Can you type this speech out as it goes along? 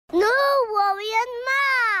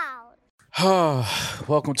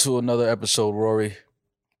Welcome to another episode, Rory.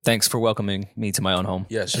 Thanks for welcoming me to my own home.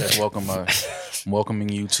 Yes, welcome. I'm welcoming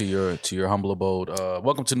you to your humble abode.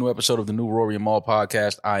 Welcome to a new episode of the new Rory and Maul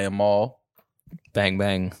podcast. I am Maul. Bang,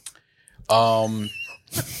 bang.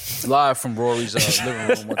 Live from Rory's living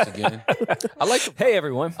room once again. Hey,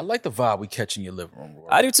 everyone. I like the vibe we catch in your living room, Rory.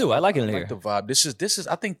 I do too. I like it in I here. like the vibe. This is.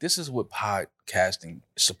 I think this is what podcasting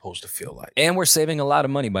is supposed to feel like. And we're saving a lot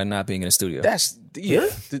of money by not being in a studio. That's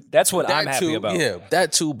That's what that I'm happy too, about. Yeah,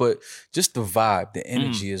 that too. But just the vibe, the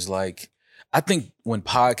energy is like. I think when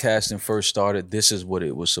podcasting first started, this is what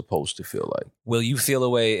it was supposed to feel like. Will you feel a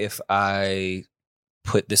way if I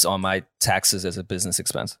put this on my taxes as a business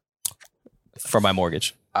expense for my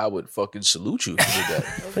mortgage? I would fucking salute you if you did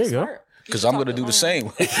that. There you go. Because I'm going to do the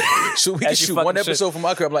same. So we can As you shoot fucking one episode should. from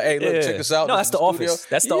my crib. I'm like, hey, look, check us out. No, This that's is the studio. office.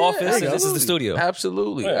 That's the office, and this is the studio.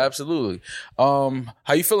 Absolutely, Yeah. absolutely. How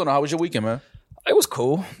you feeling? How was your weekend, man? It was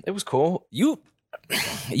cool. It was cool.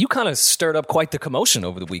 You kind of stirred up quite the commotion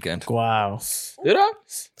over the weekend. Wow. Did I?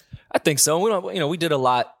 I think so. We did a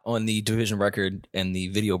lot on the division record and the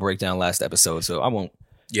video breakdown last episode, so I won't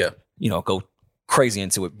Yeah. go crazy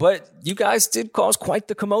into it. But you guys did cause quite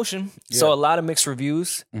the commotion. Yeah. So a lot of mixed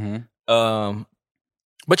reviews. Mm-hmm.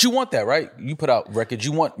 But you want that, right? You put out records.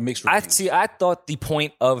 You want mixed reviews. I thought the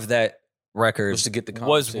point of that record Was to get the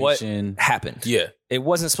was what conversation. happened. Yeah. It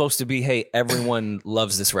wasn't supposed to be, hey, everyone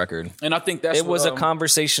loves this record. And I think that's It was what, a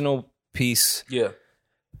conversational piece. Yeah.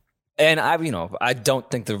 And I don't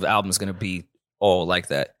think the album's going to be all like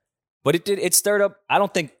that. But it stirred up, I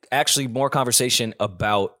don't think, actually more conversation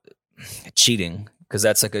about cheating, because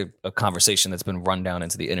that's like a conversation that's been run down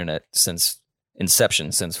into the internet since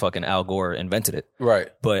inception, since fucking Al Gore invented it. Right.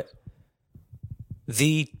 But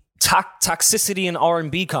the toxicity in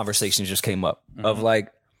R&B conversation just came up of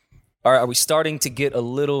like, all right, are we starting to get a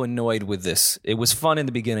little annoyed with this? It was fun in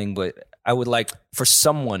the beginning, but I would like for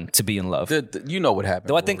someone to be in love. You know what happened.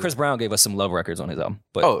 Though I think Chris Brown gave us some love records on his album.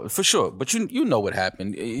 But Oh, for sure. But you know what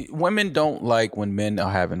happened. Women don't like when men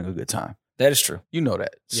are having a good time. that is true. You know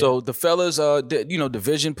that. So the fellas,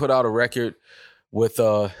 Division put out a record with,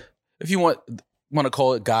 if you want to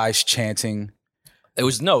call it guys chanting. It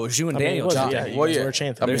was you and Daniel. it was, John. yeah. You Well, guys yeah. were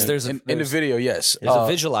chanting. I mean, There's in the video, yes. There's a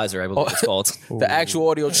visualizer, I believe it's called. The actual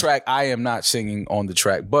audio track, I am not singing on the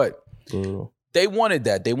track, but Ooh. they wanted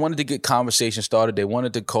that. They wanted to get conversation started. They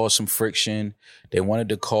wanted to cause some friction. They wanted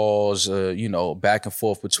to cause, back and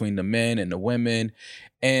forth between the men and the women.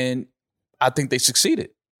 And I think they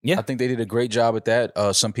succeeded. Yeah. I think they did a great job at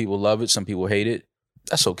that. Some people love it. Some people hate it.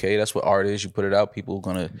 That's okay. That's what art is. You put it out, people are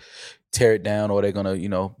going to tear it down, or they're going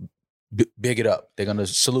to, big it up. They're going to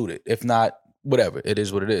salute it. If not, whatever. It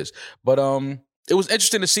is what it is. But it was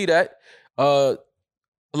interesting to see that. A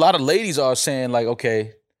lot of ladies are saying like,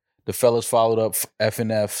 okay, the fellas followed up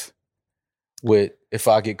FNF with If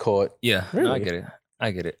I Get Caught. Yeah, Really? no, I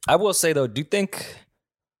get it. I will say, though, do you think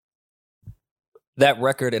that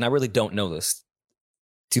record, and I really don't know this,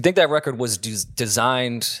 do you think that record was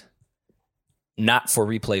designed not for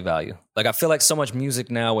replay value? Like, I feel like so much music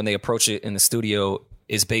now, when they approach it in the studio,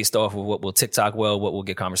 is based off of what will TikTok well, what will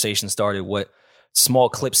get conversation started, what small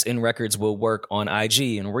clips in records will work on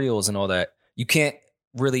IG and Reels and all that. You can't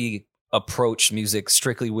really approach music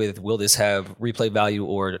strictly with, will this have replay value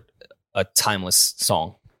or a timeless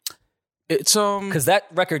song? It's Because that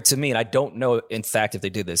record, to me, and I don't know, in fact, if they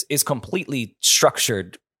did this, is completely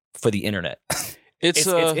structured for the internet. it's It's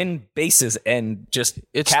in bases and just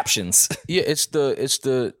captions. yeah, it's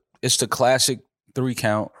the classic 3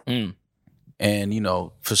 count. Mm. And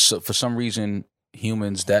for some reason,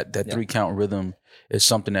 humans that 3 count rhythm is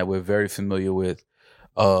something that we're very familiar with.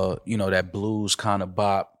 That blues kind of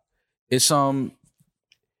bop.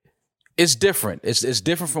 It's different. It's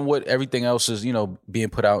different from what everything else is being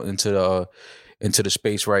put out into the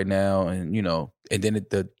space right now, and and then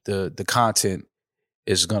the content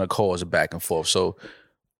is gonna cause a back and forth. So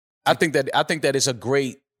I think that it's a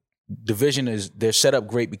great division. They're set up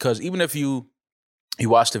great, because even if you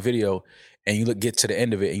watch the video and you get to the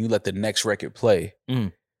end of it and you let the next record play,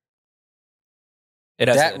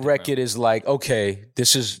 that record is like, okay,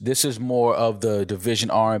 this is more of the division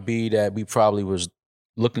R&B that we probably was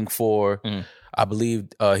looking for. I believe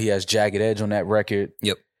he has Jagged Edge on that record.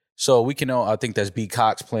 Yep. So we can I think that's B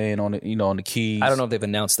Cox playing on it, on the keys. I don't know if they've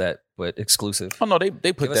announced that, but exclusive. Oh no, they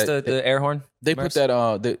put Give us that the air horn. they put that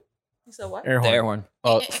You said what? Air The horn. air horn.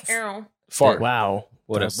 Aaron. fart. Wow.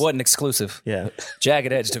 What an exclusive. Yeah.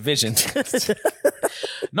 Jagged Edge division.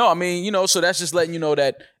 No, I mean, so that's just letting you know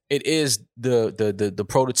that it is the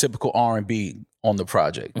prototypical R&B on the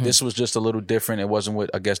project. Mhm. This was just a little different. It wasn't what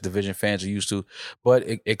I guess Division fans are used to, but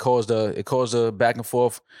it caused a back and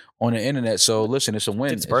forth on the internet. So listen, it's a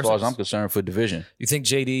win It's as far as perfect. I'm concerned for Division. You think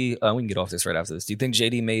JD? We can get off this right after this. Do you think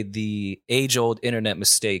JD made the age-old internet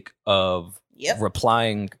mistake of Yep.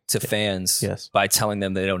 replying to fans Yes. by telling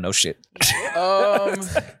them they don't know shit?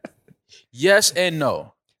 Yes and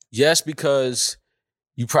no. Yes, because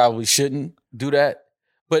you probably shouldn't do that,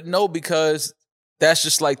 but no, because that's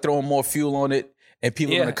just like throwing more fuel on it, and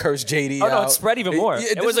people are Yeah. gonna curse JD Oh out. no, it spread even more.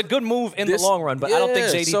 Yeah, It was a good move in the this- long run, but I don't think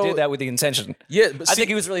yeah, JD so- did that with the intention. Yeah, but I see- think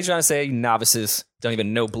he was really trying to say you novices don't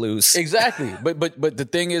even know blues. Exactly. But the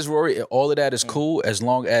thing is, Rory, all of that is cool as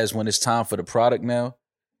long as when it's time for the product now,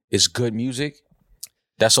 it's good music.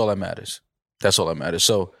 That's all that matters. That's all that matters.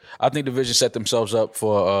 So I think Division set themselves up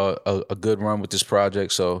for a good run with this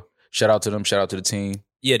project. So shout out to them. Shout out to the team.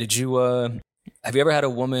 Yeah, did you have you ever had a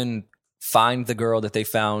woman find the girl that they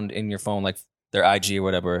found in your phone, like their IG or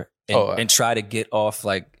whatever, and try to get off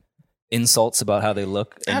like insults about how they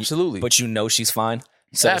look? And Absolutely. but you know she's fine.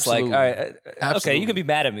 So Absolutely. it's like, all right, okay, Absolutely. you can be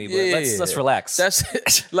mad at me, but Yeah, let's relax. That's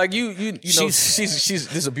like you know she's this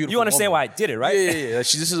is a beautiful. You understand woman. why I did it, right? Yeah.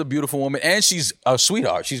 This is a beautiful woman, and she's a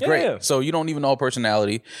sweetheart. She's great. Yeah. So you don't even know her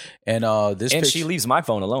personality, and this And picture, she leaves my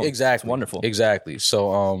phone alone. exactly It's wonderful. Exactly.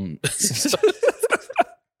 So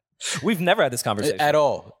We've never had this conversation. at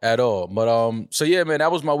all. But so yeah, man,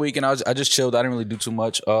 that was my weekend. I just chilled. I didn't really do too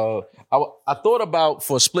much. I thought about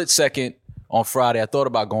for a split second on Friday. I thought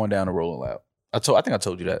about going down to Rolling Loud. I think I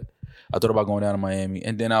told you that. I thought about going down to Miami,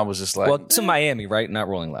 and then I was just like, Well, to Miami, right? Not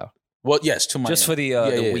Rolling Loud. well, yes, to Miami, Just for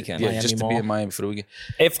the weekend. Yeah, Miami just to be Mall. in Miami for the weekend.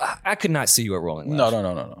 If I could not see you at Rolling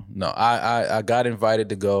Loud. No. I got invited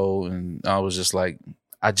to go, and I was just like,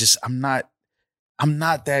 I'm not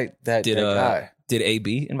that Did guy. did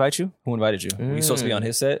AB invite you? Who invited you? Were you supposed to be on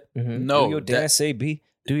his set? No, Do your dance, AB.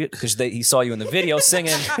 Do you? Because he saw you in the video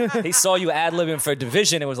singing. He saw you ad libbing for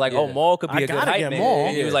Division. It was like, oh, Yeah. Maul could be I a good gotta hype get man.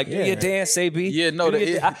 Maul. He was like, do Yeah. your dance, AB. Yeah, no, Do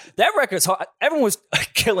your that record's hard. Everyone was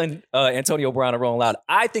killing Antonio Brown and Rolling Loud.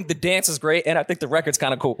 I think the dance is great, and I think the record's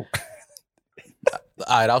kind of cool.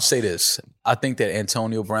 All right, I'll say this. I think that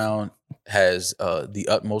Antonio Brown has the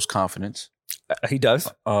utmost confidence. He does,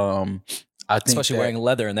 I think especially that, wearing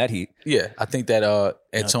leather in that heat. Yeah, I think that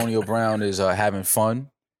Antonio Brown is having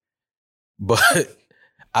fun, but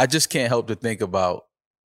I just can't help to think about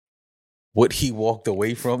what he walked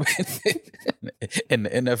away from in the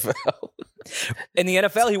NFL. In the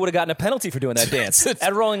NFL, he would have gotten a penalty for doing that dance.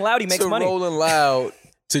 At Rolling Loud, he makes to money. Rolling Loud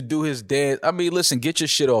to do his dance. I mean, listen, get your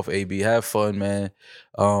shit off, AB. Have fun, man.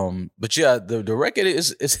 But yeah, the record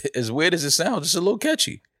is as weird as it sounds. It's a little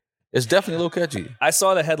catchy. It's definitely a little catchy. I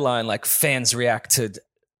saw the headline like fans react to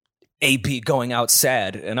AB going out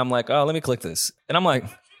sad, and I'm like, oh, let me click this, and I'm like,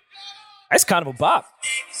 that's kind of a bop.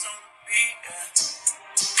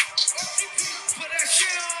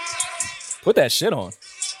 Put that shit on.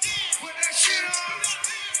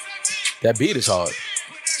 That beat is hard.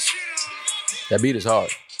 That beat is hard.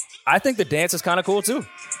 I think the dance is kind of cool too.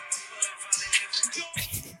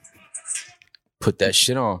 Put that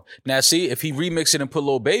shit on. Now, see, if he remix it and put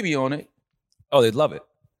Lil Baby on it, Oh, they'd love it.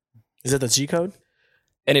 Is that the G code?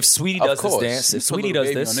 And if Sweetie of does course. this dance, You if put Sweetie Lil does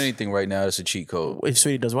Baby this, on anything right now, it's a cheat code. If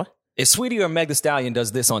Sweetie does what? if Sweetie or Meg Thee Stallion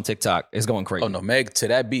does this on TikTok, it's going crazy. Oh no, Meg to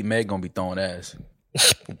that beat, Meg gonna be throwing ass.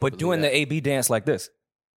 But doing the AB dance like this,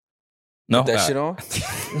 no, Put that All right.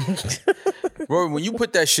 shit on. Rory, when you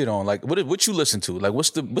put that shit on, like what you listen to? Like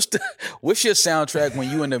what's your soundtrack when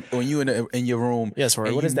you in your room? Yes, Rory,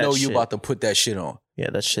 and what you is that know you shit? about to put that shit on.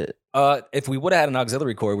 Yeah, that shit. If we would have had an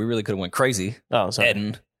auxiliary cord, we really could have went crazy. Oh, sorry.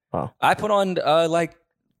 Eden. Wow. I put on like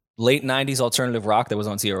late 90s alternative rock that was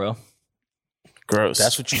on TRL. Gross.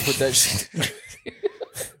 That's what you put that shit.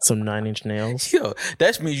 Some 9 Inch Nails. Yo,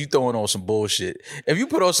 that means you throwing on some bullshit. If you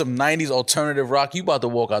put on some 90s alternative rock, you about to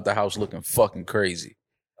walk out the house looking fucking crazy.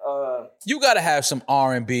 You gotta have some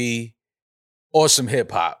R&B or some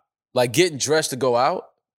hip hop. Like getting dressed to go out.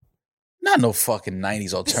 Not no fucking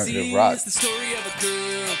 90s alternative rock.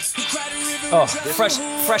 Oh,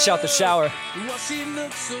 fresh out the shower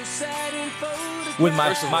with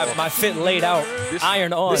my fit laid out,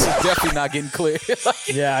 iron on. This is definitely not getting clear.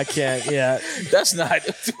 Yeah, I can't. Yeah. That's not.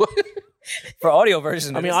 For audio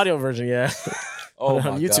version. I mean, audio version, yeah. Oh On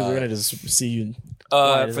my YouTube, God. we're going to just see you.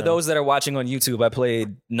 Why for those that are watching on YouTube, I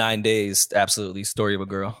played 9 Days, absolutely, Story of a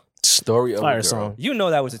Girl. Story of a Fire girl. song. You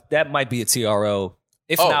know that might be a TRO,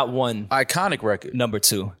 if Oh. not one, Iconic record. number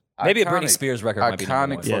two. Maybe a Britney Iconic. Spears record might be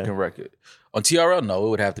number Iconic one. fucking record. On TRL, no, it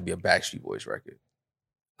would have to be a Backstreet Boys record.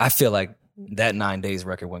 I feel like That 9 Days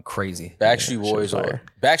record went crazy. Backstreet shit Boys fire.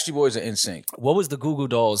 are in sync. What was the Goo Goo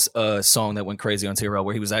Dolls song that went crazy on TRL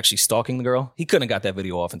where he was actually stalking the girl? He couldn't have got that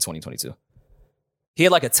video off in 2022. He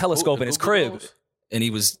had like a telescope in his crib, and he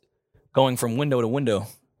was going from window to window.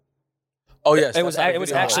 Oh yes, It was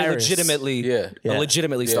actually Iris. legitimately, Yeah.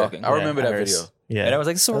 legitimately Yeah, stalking. I remember that Iris. video. Yeah, And I was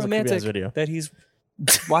like, it's so That was a creepy-ass romantic video. that he's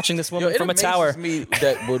watching this Yo, woman it from a tower. amazes me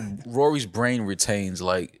that what Rory's brain retains,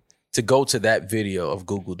 like to go to that video of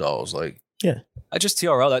Google Dolls, like I just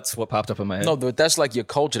TRL, that's what popped up in my head. no, but that's like your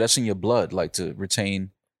culture, that's in your blood, like to retain,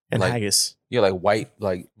 and like- haggis. like white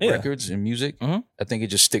like Yeah. records and music. Mhm. I think it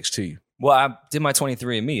just sticks to you. Well, I did my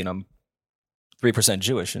 23andMe, and I'm 3%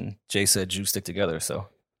 Jewish, and Jay said Jews stick together, so.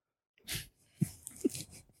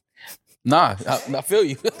 Nah, I feel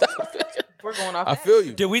you. We're going off. I that. feel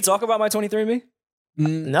you. Did we talk about my 23andMe?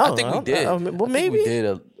 No, I think we don't- did. well, I think maybe. we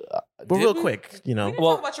did. But Did real we? quick, We didn't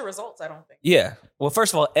Well- talk about your results. I don't think. Yeah. Well,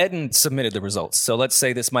 first of all, Eden submitted the results, so let's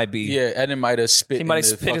say this might be. Yeah, Eden might have spit. He might have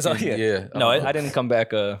in the spit his own. fucking- Yeah. No, I didn't come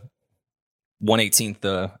back. 1/18th.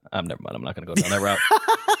 I'm never mind. I'm not going to go down that route.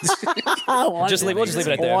 We'll just leave it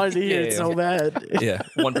at that. I wanted to hear Yeah, it yeah, so yeah. bad. Yeah,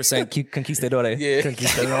 1% conquistadores.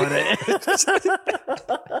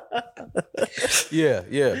 Yeah,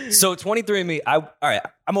 yeah. So 23andMe, all right,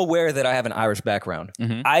 I'm aware that I have an Irish background.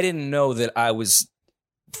 Mhm. I didn't know that I was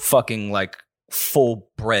fucking like full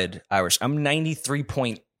bred Irish. I'm 93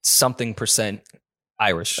 point something percent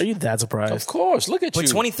Irish. Are you that Of surprised? course. Look at But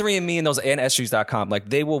you. 23andMe and those ancestries.com, like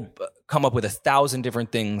they will come up with 1,000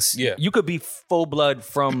 different things. Yeah. You could be full blood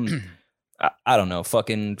from, I don't know,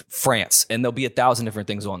 fucking France, and there'll be 1,000 different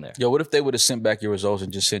things on there. Yo, what if they would have sent back your results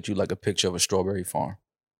and just sent you like a picture of a strawberry farm?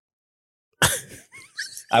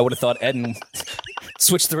 I would have thought Eden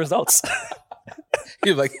switched the results.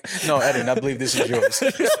 You're like, no, Eden, I believe this is yours.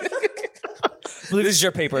 This is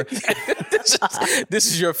your paper. This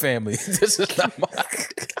is your family. This is not mine.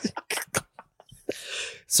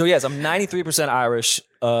 So yes, I'm 93% Irish.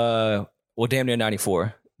 Well, damn near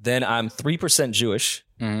 94. Then I'm 3% Jewish,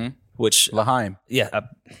 Mm-hmm. which Lahaim. yeah, I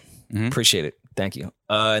Mhm. appreciate it. Thank you.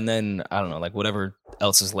 And then I don't know, like whatever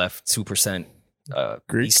else is left, 2%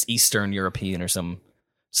 Greek? Eastern European or some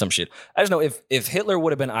shit. I just know if Hitler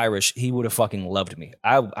would have been Irish, he would have fucking loved me.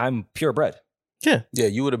 I'm purebred. Yeah, Yeah,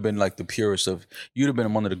 you would have been like the purest of. You'd have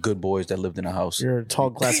been one of the good boys that lived in a house. you're a tall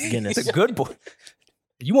glass of Guinness. It's a good boy.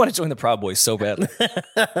 You want to join the Proud Boys so badly.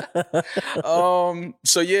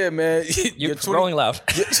 So yeah, man, You're rolling loud.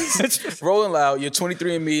 Rolling Loud. Your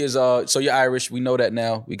 23andMe is so you're Irish. We know that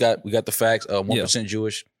now. We got the facts. 1%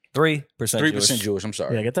 Jewish, 3% 3% Jewish. I'm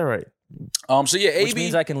sorry. Yeah, get that right. So yeah, Which AB.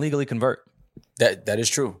 means I can legally convert. that is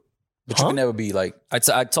true, but you Huh? can never be like. I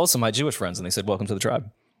told some of my Jewish friends, and they said, "Welcome to the tribe."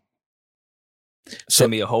 So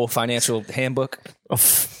Sent me a whole financial handbook.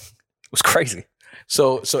 It was crazy.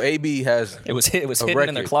 so AB has It was hidden in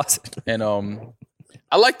record. their closet. and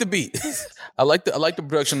I like the beat. I like the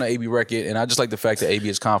production of the AB record, and I just like the fact that AB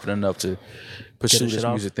is confident enough to pursue his this shit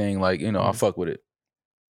off. music thing. Like I fuck with it.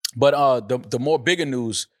 But the more bigger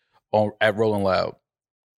news at Rolling Loud.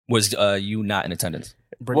 Was you not in attendance?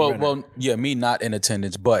 Brittany Renner. Well, yeah, me not in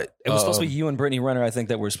attendance, but It was supposed to be you and Brittany Renner. I think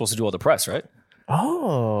that were supposed to do all the press, right?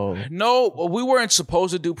 Oh, No, we weren't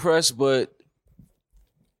supposed to do press, but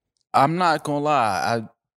I'm not gonna lie.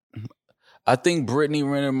 I think Brittany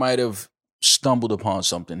Renner might have stumbled upon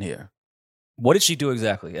something here. What did she do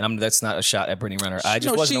exactly? And that's not a shot at Brittany Renner. I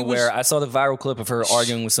just No, wasn't she was- aware. I saw the viral clip of her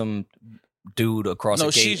arguing with some dude across No,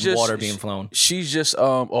 a gate, she's and just- water being flown. She's just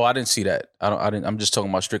I didn't see that. I didn't. I'm just talking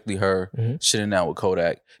about strictly her Mhm. sitting down with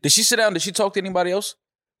Kodak. Did she sit down? Did she talk to anybody else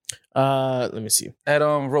let me see. at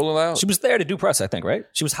Rolling Loud? She was there to do press, I think, right?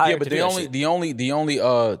 She was hired. Yeah, but to do that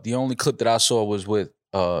shit. the only clip that I saw was with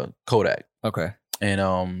Kodak. Okay. And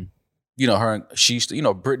her she's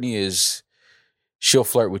Brittany she'll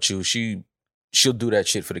flirt with you. She'll do that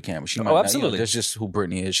shit for the camera. She might not, absolutely. that's just who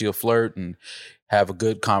Brittany is. She'll flirt and have a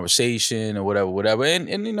good conversation or whatever. And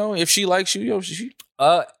if she likes you, she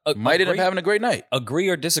might end up having a great night. Agree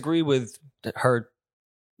or disagree with her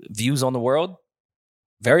views on the world.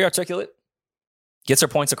 Very articulate. Gets her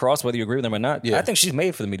points across, whether you agree with them or not. Yeah. I think she's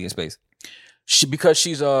made for the media space. Because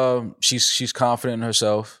she's confident in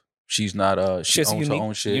herself. She's not She she has a owns her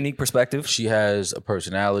own shit. unique perspective. She has a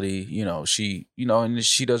personality. She and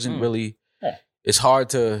she doesn't really. Yeah. It's hard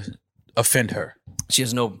to offend her. She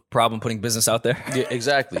has no problem putting business out there. Yeah,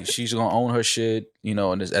 exactly. She's gonna own her shit,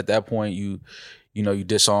 and at that point, you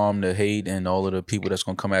disarm the hate and all of the people that's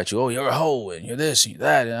gonna come at you. Oh, you're a hoe, and you're this, and you're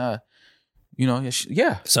that. You know,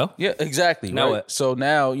 yeah. So Yeah, exactly. Now right? what? So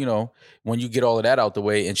now, you know, when you get all of that out the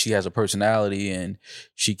way and she has a personality and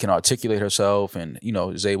she can articulate herself and, you know,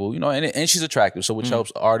 is able, you know, and she's attractive. So which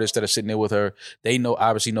helps artists that are sitting there with her. They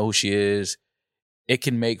obviously know who she is. It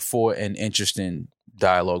can make for an interesting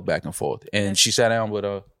dialogue back and forth. And she sat down with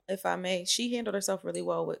If I may, she handled herself really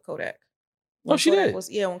well with Kodak. Oh, she Kodak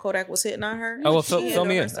did? when Kodak was hitting on her. oh well, she fill handled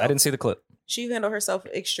me in. herself- I didn't see the clip. She handled herself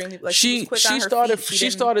extremely. Like she was quick on her started feet. she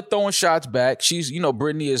didn't- started throwing shots back. She's, you know,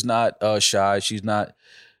 Brittany is not shy. She's not,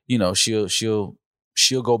 you know, she'll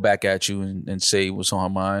go back at you and say what's on her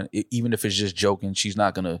mind, even if it's just joking. She's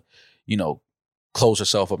not gonna, you know, close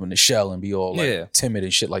herself up in the shell and be all like Yeah. timid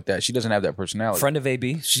and shit like that. She doesn't have that personality. Friend of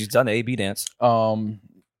AB. She's done the AB dance.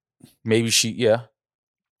 Maybe yeah.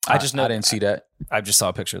 I just know I didn't see that. I just saw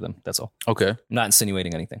a picture of them. That's all. Okay. I'm not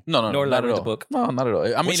insinuating anything. No, Nor did not I at read all. the book. No, not at all.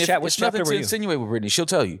 I mean, Which if chapter it's nothing were to you? insinuate with Brittany, she'll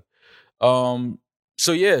tell you.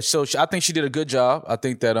 So yeah, I think she did a good job. I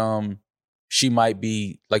think that she might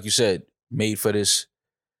be, like you said, made for this,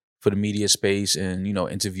 for the media space and, you know,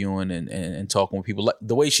 interviewing and talking with people like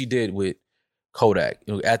the way she did with Kodak,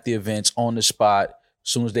 you know, at the events, on the spot, as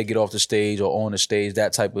soon as they get off the stage or on the stage,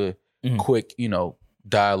 that type of quick, you know,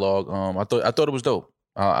 dialogue. I thought it was dope.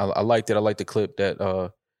 I liked it. I liked the clip that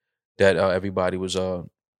everybody was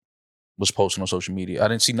posting on social media. I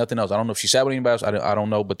didn't see nothing else. I don't know if she sat with anybody else. I don't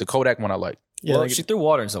know, but the Kodak one I liked. Yeah, well, like, she threw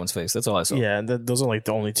water in someone's face. That's all I saw. yeah. Those are like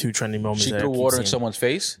the only two trending moments. She that I threw keep water in seeing. someone's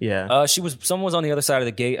face. Yeah, Someone was on the other side of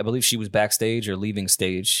the gate. I believe she was backstage or leaving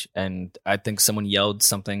stage, and I think someone yelled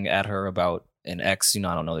something at her about an ex. You know,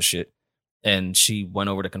 I don't know the shit. And she went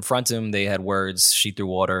over to confront him. They had words. She threw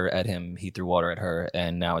water at him. He threw water at her,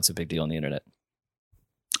 and now it's a big deal on the internet.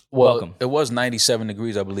 Well, Welcome. it was 97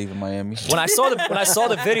 degrees, I believe, in Miami. When I saw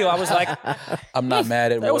the video, I was like, I'm not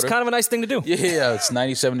mad at that was water. kind of a nice thing to do. Yeah, it's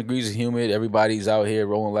 97 degrees and humid. Everybody's out here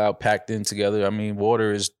rolling loud, packed in together. I mean,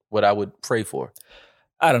 water is what I would pray for.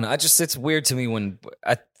 I don't know. It's weird to me when,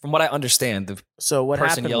 from what I understand, the So what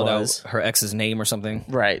person happened yelled was out her ex's name or something.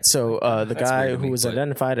 right. So the That's guy weird to who me, was but-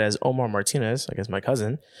 identified as Omar Martinez, I guess my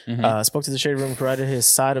cousin, Mhm. spoke to the Shade Room, provided his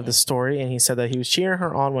side of the story, and he said that he was cheering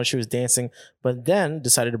her on when she was dancing, but then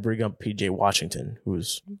decided to bring up PJ Washington,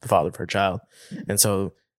 who's the father of her child, and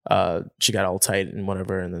so she got all tight and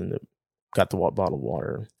whatever, and then got the bottle of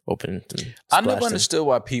water opened. And I never splashed it. understood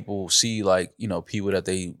why people see, like, you know, people that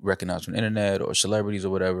they recognize from the internet or celebrities or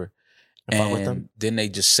whatever, And fuck with and them. then they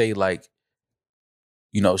just say, like,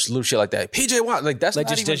 you know, little shit like that. PJ Washington, like, that's Like,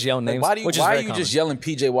 not just yell like, names, why which is why are very you just common. yelling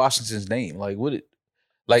PJ Washington's name? Like, what it,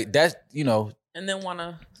 like that, you know? and then want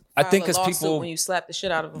to. I think 'cause people- when you slap the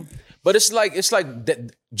shit out of them. But it's like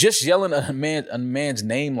that, just yelling a man's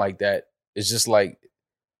name like that is just like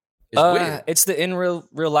it's weird. It's the in real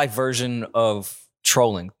life version of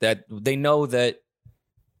trolling that they know that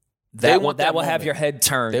They want that will have moment. your head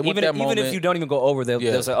turned. They want Even that if moment. you don't even go over,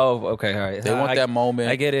 they'll say, "Oh, okay, all right." They want that moment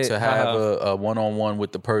I get it. to have a one-on-one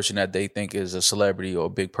with the person that they think is a celebrity or a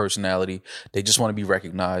big personality. They just want to be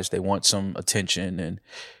recognized. They want some attention, and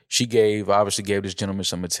she obviously gave this gentleman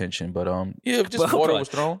some attention. But yeah, if just Well, water hold was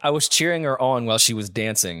thrown, I was cheering her on while she was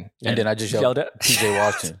dancing, and then I just yelled at PJ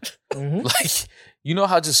Washington. Mhm. Like, you know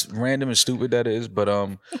how just random and stupid that is. But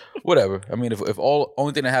whatever. I mean, if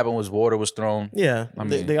only thing that happened was water was thrown, Yeah, I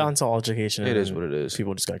they mean, got into altercation. it is and what it is.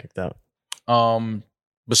 People just got kicked out.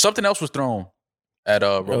 But something else was thrown at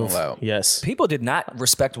Rolling Oof, Loud. Yes. people did not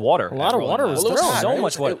respect water. A lot of water was Well, it was thrown, hot. so It much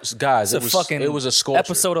was- water. it was- guys, It's a fucking it was a scorcher.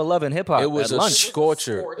 Episode 11 hip hop. It was at a lunch.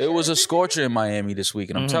 scorcher. It was a scorcher in Miami this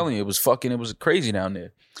week, and I'm Mhm. telling you, it was crazy down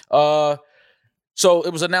there. So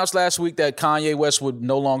it was announced last week that Kanye West would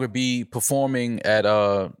no longer be performing at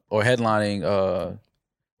or headlining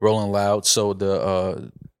Rolling Loud. So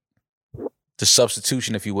the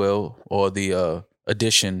substitution, if you will, or the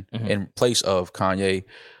addition in place of Kanye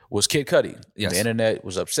was Kid Cudi. Yes. The internet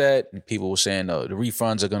was upset, and people were saying the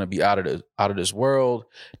refunds are going to be out of this world.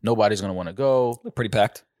 Nobody's going to want to go. Pretty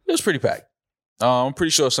packed. It was pretty packed. I'm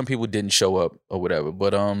pretty sure some people didn't show up or whatever,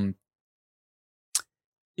 but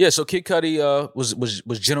yeah. So Kid Cudi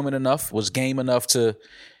was gentleman enough, was game enough to,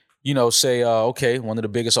 you know, say, okay, one of the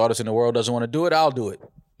biggest artists in the world doesn't want to do it. I'll do it.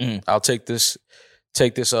 Mhm. I'll take this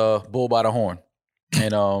bull by the horn,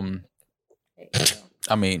 and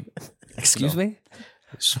I mean, Excuse me?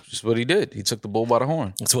 it's just what he did. He took the bull by the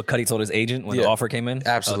horn. That's what Cudi told his agent when Yeah. the offer came in.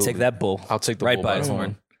 Absolutely. I'll take that bull. I'll take the right bull by by his the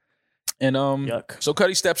horn. And Yuck. so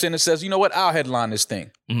Cudi steps in and says, you know what? I'll headline this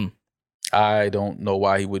thing. Mhm. I don't know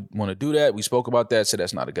why he would want to do that. We spoke about that, said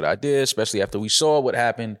that's not a good idea, especially after we saw what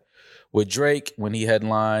happened with Drake when he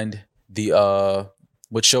headlined the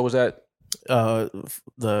what show was that?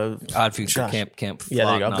 The Odd Future Gosh. Camp. yeah,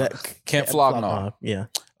 there you go. Flog Gnaw. That- Camp yeah, Flog Gnaw. Yeah.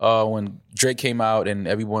 when Drake came out and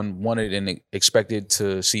everyone wanted and expected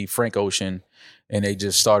to see Frank Ocean, and they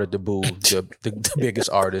just started to boo the biggest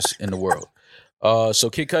artist in the world. So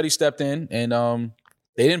Kid Cudi stepped in, and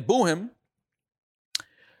they didn't boo him,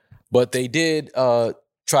 but they did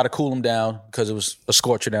try to cool him down because it was a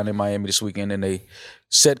scorcher down in Miami this weekend, and they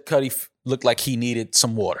said Cudi looked like he needed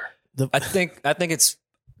some water. I think it's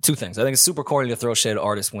two things. I think it's super corny to throw shade at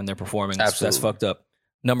artists when they're performing. That's fucked up.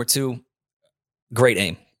 Number two, great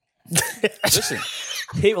aim. Listen,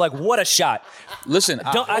 what a shot. Listen.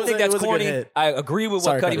 I think that's corny. I agree with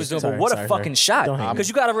what Cudi was doing, but what a fucking shot. Because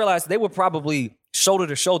you got to realize they were probably shoulder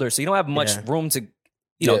to shoulder, so you don't have much room to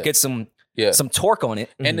get some torque on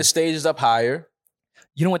it. And the stage is up higher.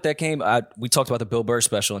 You know what that came? We talked about the Bill Burr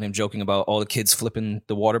special and him joking about all the kids flipping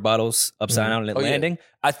the water bottles upside down and it landing.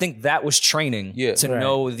 I think that was training to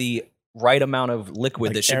know the right amount of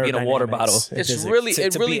liquid that should be in a water bottle. It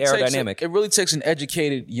really takes an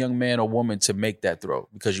educated young man or woman to make that throw,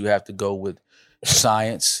 because you have to go with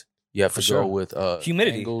science. You have to go with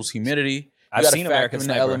humidity. I've seen American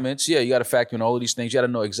Sniper. Elements. Yeah, you got to factor in all of these things. You got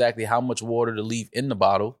to know exactly how much water to leave in the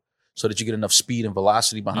bottle so that you get enough speed and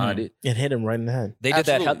velocity behind it. It hit him right in the head. They did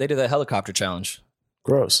that. They did that helicopter challenge.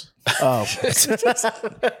 Gross. Oh,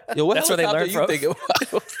 yo, what that's where they learned from.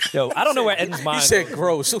 Yo, I don't know where Eden's mind. You said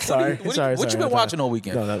gross. Sorry. What you been watching all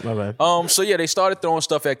weekend? No, my bad. So yeah, they started throwing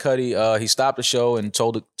stuff at Cudi. He stopped the show and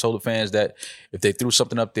told the fans that if they threw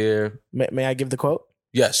something up there, may I give the quote?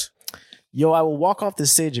 Yes. Yo, I will walk off the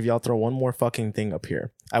stage if y'all throw one more fucking thing up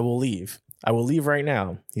here. I will leave. I will leave right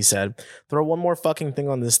now, he said. Throw one more fucking thing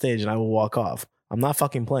on this stage and I will walk off. I'm not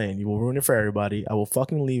fucking playing. You will ruin it for everybody. I will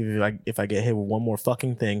fucking leave if I get hit with one more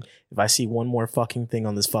fucking thing. If I see one more fucking thing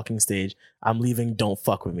on this fucking stage, I'm leaving. Don't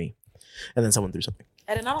fuck with me. And then someone threw something.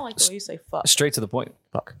 And I don't like the way you say fuck. Straight to the point.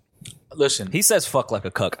 Fuck. Listen. He says fuck like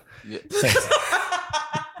a cuck. Yeah.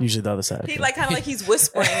 Usually the other side. He kind of like he's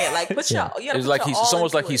whispering it. Like put your. You it's like it's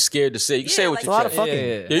almost like he's scared to say. You can say it with your chest.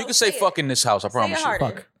 Yeah, you can say fuck in this house. I promise you.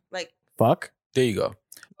 Fuck. Like fuck. There you go.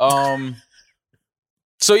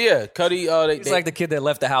 So yeah, Cudi. He's like the kid that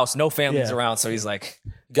left the house, no family's around, so he's like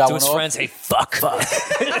to his friends, "Hey, fuck.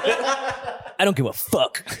 I don't give a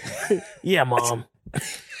fuck." Yeah, mom.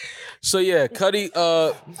 So yeah, Cudi.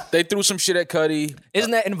 They threw some shit at Cudi.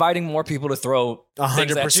 Isn't that inviting more people to throw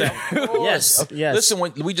 100%? Yes. Listen,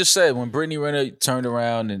 we just said when Brittany Renner turned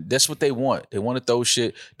around, and that's what they want. They want to throw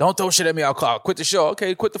shit. Don't throw shit at me. I'll quit the show.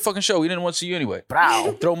 Okay, quit the fucking show. We didn't want to see you anyway.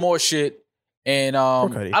 Throw more shit. And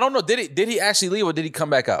I don't know. Did he actually leave or did he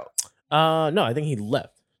come back out? No, I think he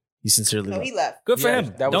left. He sincerely left. He left. Good for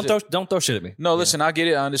him. Don't throw shit at me. No, listen, I get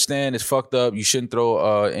it. I understand. It's fucked up. You shouldn't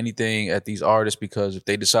throw anything at these artists, because if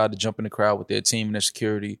they decide to jump in the crowd with their team and their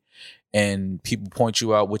security, and people point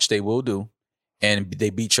you out, which they will do, and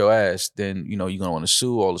they beat your ass, then you're gonna want to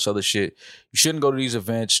sue, all this other shit. You shouldn't go to these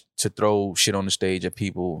events to throw shit on the stage at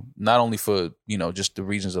people, not only for just the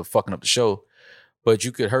reasons of fucking up the show, but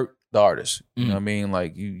you could hurt the artist. You know what I mean?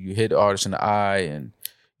 Like you hit the artist in the eye and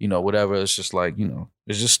whatever. It's just like,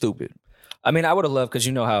 it's just stupid. I mean, I would have loved, because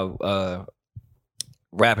how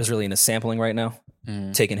rap is really into sampling right now,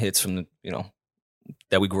 taking hits from the,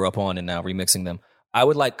 that we grew up on and now remixing them. I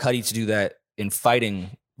would like Cudi to do that in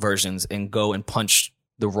fighting versions and go and punch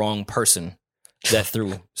the wrong person that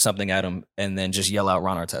threw something at him and then just yell out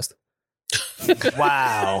Ron Artest.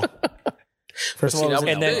 Wow. First of all,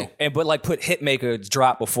 but put Hitmaker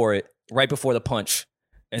drop before it, right before the punch,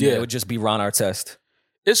 and then it would just be Ron Artest.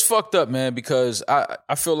 It's fucked up, man, because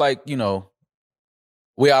I feel like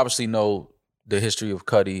we obviously know the history of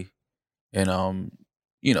Cudi and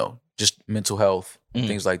just mental health and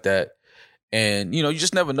things like that, and you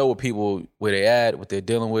just never know where they at, what they're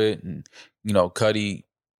dealing with, and Cudi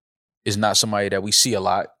is not somebody that we see a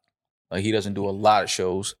lot. Like he doesn't do a lot of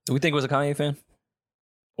shows. Do we think it was a Kanye fan?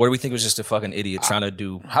 Or do we think it was just a fucking idiot trying to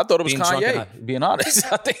do? I thought it was Kanye. Being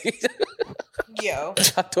honest, I think. I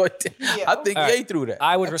think Ye threw that.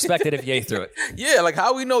 I would respect it if Ye threw it. Yeah, like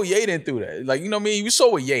how we know Ye didn't do that? Like what I mean? You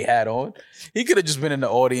saw what Ye had on. He could have just been in the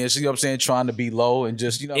audience. You know what I'm saying? Trying to be low and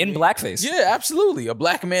just in blackface. Yeah, absolutely. A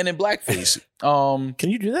black man in blackface. Can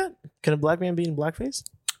you do that? Can a black man be in blackface?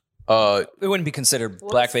 It wouldn't be considered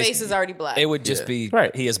blackface. His face is already black. It would just be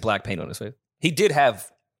he has black paint on his face. He did have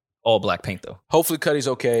all black paint though. Hopefully Cudi's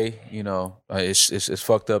okay. It's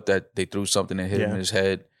fucked up that they threw something and hit him in his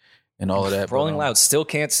head and all of that. Rolling Loud still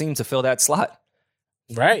can't seem to fill that slot.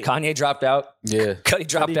 Right. Kanye dropped out. Yeah. Cudi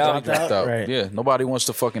dropped out. Right. Yeah. Nobody wants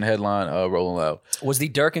to fucking headline Rolling Loud. Was the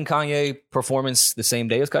Dirk and Kanye performance the same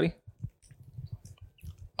day as Cudi?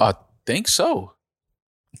 I think so.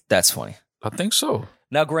 That's funny. I think so.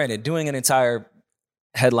 Now, granted, doing an entire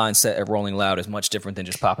headline set at Rolling Loud is much different than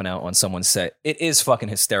just popping out on someone's set. It is fucking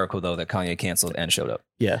hysterical though that Kanye canceled and showed up.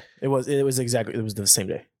 Yeah, it was the same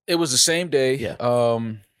day. It was the same day. Yeah.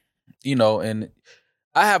 You know, and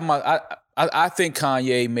I have I think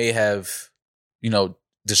Kanye may have, you know,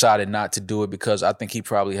 decided not to do it because I think he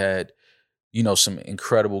probably had, you know, some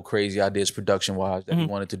incredible, crazy ideas production wise that he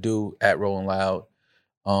wanted to do at Rolling Loud.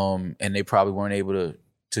 And they probably weren't able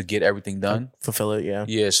to get everything done. Fulfill it, yeah.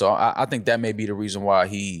 Yeah, so I think that may be the reason why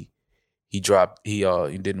he dropped he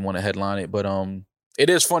didn't want to headline it. But it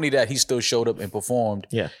is funny that he still showed up and performed.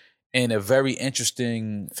 Yeah. In a very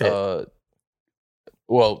interesting Fit.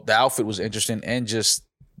 Well, the outfit was interesting and just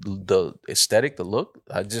the aesthetic, the look.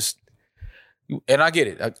 I get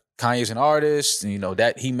it. Kanye's an artist, and you know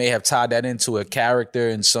that he may have tied that into a character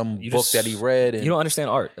in some book that he read. And You don't understand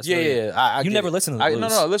art. That's what it is. I You get never it. listen to the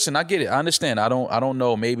blues. No. Listen, I get it. I understand. I don't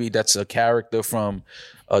know. Maybe that's a character from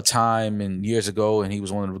a time and years ago, and he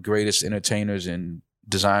was one of the greatest entertainers and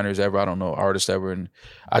designers ever. I don't know, artists ever, and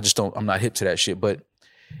I'm not hip to that shit. But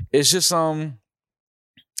it's just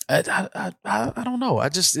I don't know.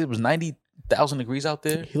 It was 90,000 degrees out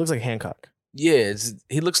there. He looks like Hancock. Yeah,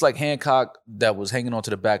 he looks like Hancock that was hanging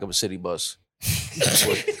onto the back of a city bus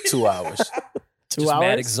for 2 hours. Two Just hours.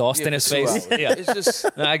 mad exhaust in Yeah, his for 2 face. hours. Yeah, It's just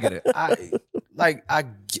I get it. I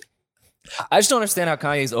I just don't understand how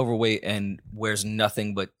Kanye's overweight and wears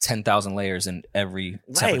nothing but 10,000 layers in every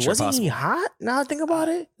Right, temperature wasn't possible. he hot? Now I think about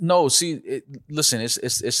it. no. See, listen,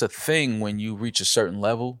 it's a thing when you reach a certain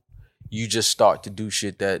level, you just start to do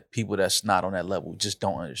shit that people that's not on that level just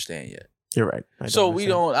don't understand yet. You're right. I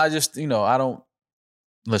don't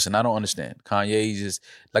listen, I don't understand. Kanye just,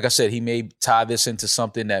 like I said, he may tie this into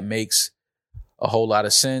something that makes a whole lot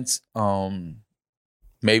of sense.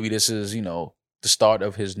 Maybe this is, you know, the start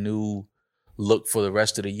of his new look for the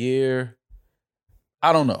rest of the year.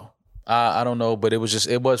 I don't know. I don't know, but it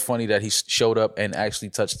was funny that he showed up and actually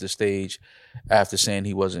touched the stage after saying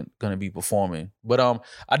he wasn't going to be performing. But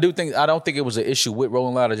I don't think it was an issue with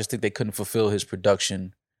Rolling Loud. I just think they couldn't fulfill his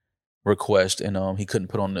production request, and he couldn't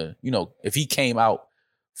put on the, you know, if he came out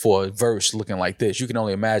for a verse looking like this, you can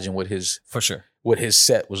only imagine what his For sure.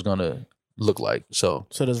 set was gonna look like. So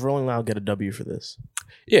does Rolling Loud get a W for this?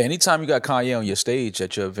 yeah, anytime you got Kanye on your stage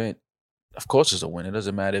at your event, of course it's a win. It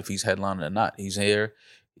doesn't matter if he's headlining or not. He's here.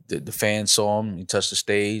 The fans saw him. He touched the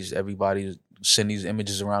stage. Everybody's sending these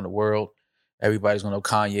images around the world. Everybody's gonna know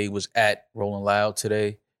Kanye was at Rolling Loud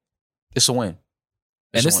today. It's a win.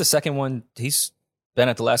 And this is the second one. He's been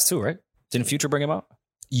at the last two, right? Didn't Future bring him out?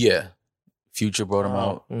 Yeah. Future brought him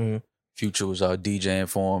out. Mhm. Future was DJing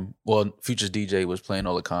for him. Well, Future's DJ was playing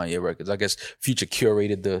all the Kanye records. I guess Future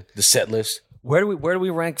curated the set list. Where do we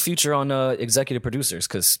rank Future on executive producers?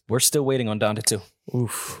 Because we're still waiting on Donda 2.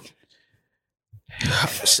 Oof.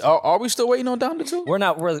 Are we still waiting on Donda 2? We're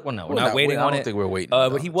not really. Well, no, we're not waiting I on don't it. think we're waiting.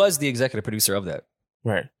 But he was the executive producer of that,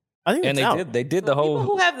 Right. I think and it's out. they did the People whole.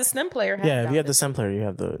 who have the stem player have Yeah, if you have Donda. the stem player, you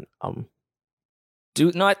have the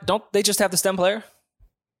Don't they just have the stem player?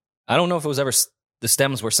 I don't know if it was ever the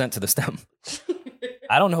stems were sent to the stem.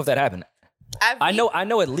 I don't know if that happened. I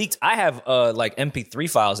know it leaked. I have like MP3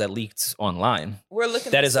 files that leaked online. We're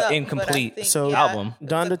looking That this is an up, but I incomplete think, So- album.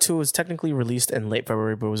 Donda 2 was technically released in late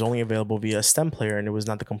February, but was only available via stem player, and it was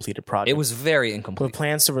not the completed project. It was very with incomplete.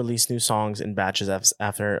 plans to release new songs in batches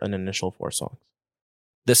after an initial 4 songs.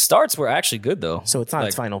 The starts were actually good though. So it's not Like,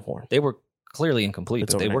 its final form. They were clearly incomplete,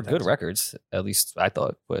 It's but they over were good 9,000. records. At least I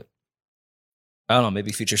thought. But I don't know.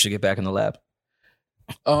 Maybe Future should get back in the lab.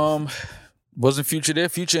 Wasn't Future there?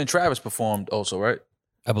 Future and Travis performed also, right?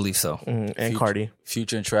 I believe so. And Future. Cardi.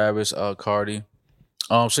 Future and Travis, Cardi.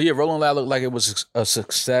 So yeah, Rolling Loud looked like it was a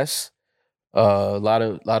success. A lot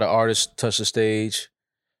of artists touched the stage.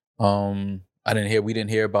 We didn't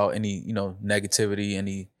hear about any, negativity,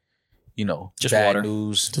 any, Just bad water.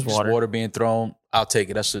 news, Just water. being thrown. I'll take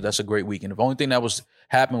it. That's a great weekend. If the only thing that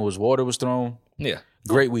happened was water was thrown, Yeah.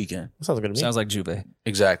 great weekend. That sounds good to me. Sounds like Juve.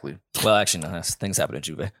 Exactly. Well, actually, no. Things happen at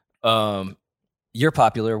Juve. You're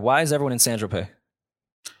popular. Why is everyone in San Tropez?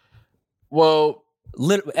 Well,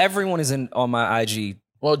 Everyone is on my IG.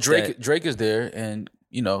 Drake is there, and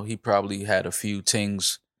he probably had a few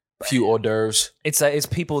hors d'oeuvres. It's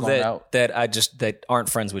people Flown out. that aren't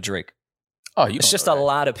friends with Drake. Oh, you It's don't just know a that.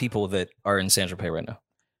 lot of people that are in San Tropez right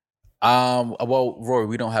now. Well, Rory,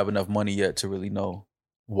 we don't have enough money yet to really know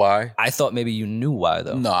why. I thought maybe you knew why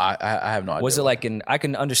though. No, I have no idea. Was it why. like I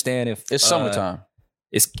can understand if It's summertime?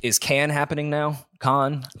 Is Cannes happening now?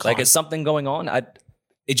 Con? Like is something going on?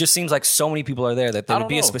 It just seems like so many people are there that there I would don't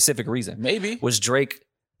be a know. specific reason. Maybe. Was Drake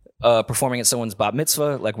performing at someone's bat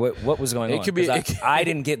mitzvah? Like, what was going It on? could be- 'Cause I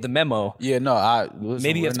didn't get the memo. Yeah, no, listen,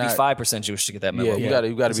 Maybe you have to we're be not- 5% Jewish to get that memo. Yeah, you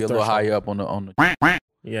got to be a little higher up on the.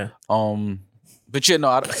 Yeah. But yeah, no,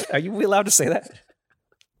 Are you allowed to say that?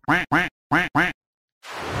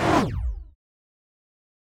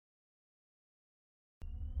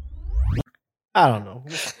 I don't know.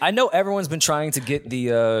 I know everyone's been trying to get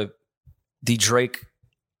the Drake,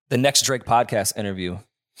 the next Drake podcast interview.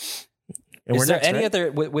 And Is there next, any right?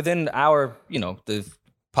 other within our, the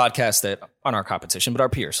podcasts that aren't our competition, but our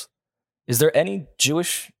peers? Is there any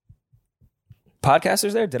Jewish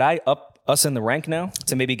podcasters there? Did I up us in the rank now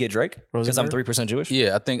to maybe get Drake because I'm Rosenberg? 3% Jewish?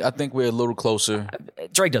 yeah, I think we're a little closer.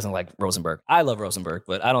 Drake doesn't like Rosenberg. I love Rosenberg,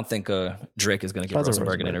 but I don't think Drake is going to give Shout out to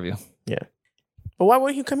Rosenberg an Rosenberg. interview. Yeah. But why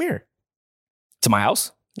wouldn't you come here? To my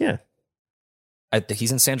house? Yeah.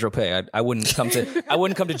 He's in San Tropez. I wouldn't come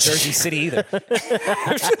to Jersey City either.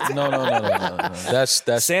 No. That's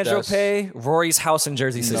San Tropez, Rory's house in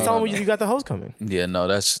Jersey City. Just tell him you got the hose coming. Yeah, no,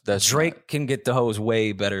 that's Drake can get the hose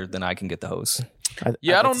way better than I can get the hose.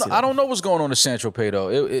 Yeah, I could see don't. that. I don't know what's going on in San Tropez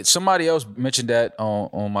though. Somebody else mentioned that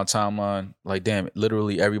on my timeline. Like, damn it,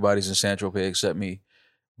 literally everybody's in San Tropez except me.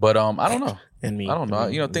 But I don't know. And me. I don't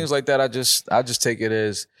know. Things like that. I just take it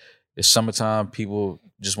as it's summertime. People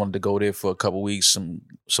just wanted to go there for a couple weeks.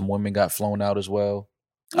 Some women got flown out as well.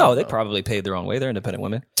 No, they probably paid their own way. They're independent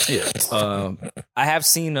women. Yeah. I have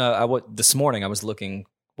seen. This morning I was looking.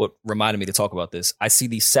 What reminded me to talk about this? I see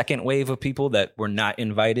the second wave of people that were not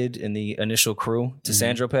invited in the initial crew to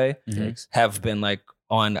San Tropez have been like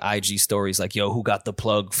on IG stories, like, "Yo, who got the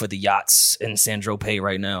plug for the yachts in San Tropez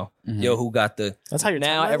right now? Yo, who got the?" That's how you're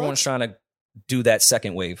Now everyone's trying to do that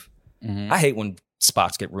second wave. I hate when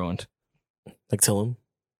spots get ruined. like Tulum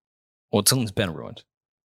Well, Tulum's been ruined,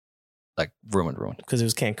 like ruined, because it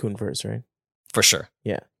was Cancun first, right? for sure.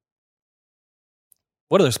 Yeah.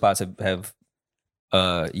 What other spots have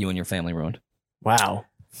you and your family ruined? Wow.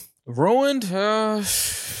 Ruined?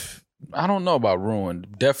 I don't know about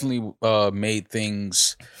ruined. Definitely made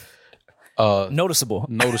things Noticeable.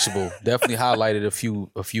 noticeable. Definitely highlighted a few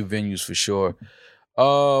venues for sure.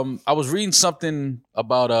 I was reading something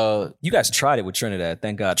about You guys tried it with Trinidad.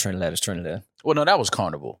 Thank God Trinidad is Trinidad. well, no, that was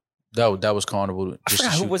Carnival. That was Carnival. I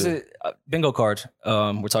forgot who was it? Bingo card.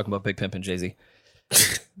 We're talking about Big Pimp and Jay-Z.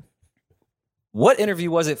 What interview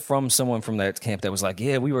was it from someone from that camp that was like,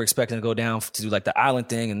 yeah, we were expecting to go down to do like the island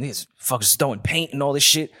thing and these fuckers throwing paint and all this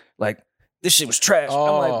shit. Like, this shit was trash. I'm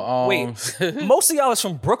like, wait, most of y'all is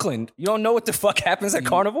from Brooklyn. You don't know what the fuck happens at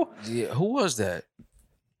Carnival? Yeah, who was that?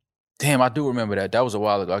 Damn, I do remember that. That was a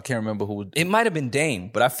while ago. I can't remember who. It might have been Dame,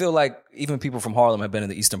 but I feel like even people from Harlem have been in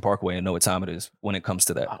the Eastern Parkway and know what time it is when it comes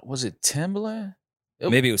to that. Was it Timbaland?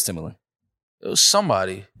 Maybe it was Timbaland. It was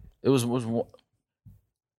somebody. It was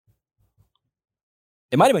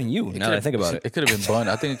It might have been you, now that I think about it. It could have been Bun.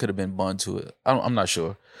 I think it could have been Bun to it. I'm not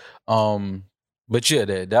sure. But yeah,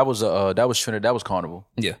 that was Trinidad. That was Carnival.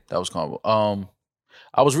 Yeah. That was Carnival.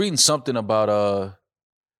 I was reading something about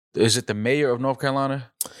is it the mayor of North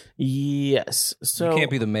Carolina? Yes. So You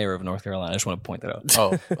can't be the mayor of North Carolina. I just want to point that out.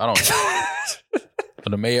 Oh, I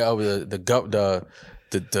don't. The mayor of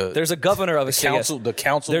the There's a governor of a city. council. The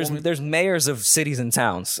council. There's mayors of cities and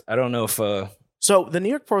towns. I don't know if So the New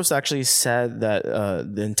York Post actually said that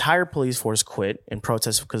the entire police force quit in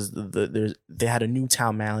protest because they had a new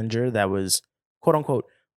town manager that was quote unquote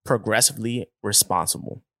progressively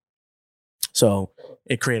responsible. So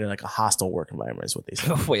it created like a hostile work environment, is what they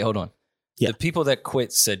said. wait, hold on. Yeah. The people that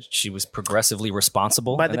quit said she was progressively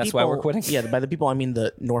responsible, By and the that's people, why we're quitting. Yeah, by the people I mean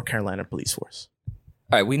the North Carolina police force.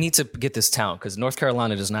 All right, we need to get this town because North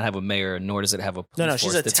Carolina does not have a mayor, nor does it have a police No, force.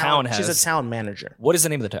 she's a the town. has. She's a town manager. What is the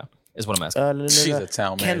name of the town? Is what I'm asking. She's a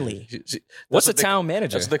town manager. Kenley. What's a what they- town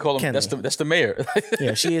manager? That's what they call him. Kenley. That's the mayor.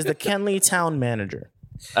 Yeah, she is the Kenley town manager.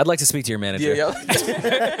 I'd like to speak to your manager. yeah.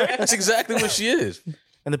 That's exactly what she is.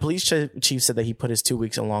 And the police chief said that he put his 2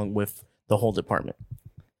 weeks along with the whole department.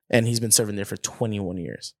 And he's been serving there for 21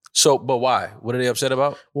 years. So, but why? What are they upset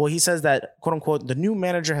about? Well, he says that, quote unquote, the new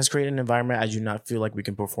manager has created an environment I do not feel like we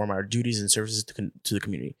can perform our duties and services to the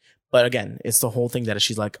community. But again, it's the whole thing that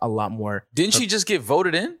she's like a lot more. Didn't she just get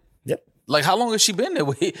voted in? Yep. Like, how long has she been there?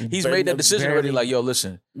 He's made that decision already. Barely. Like, yo,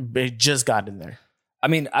 listen. They just got in there. I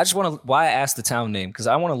mean, I just want to. Why I asked the town name because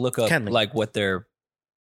I want to look up Kenley. like what their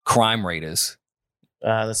crime rate is.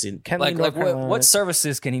 Let's see. Kenley, Like North what Carolina.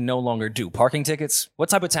 services can he no longer do? Parking tickets? What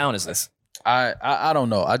type of town is this? I don't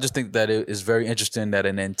know. I just think that it is very interesting that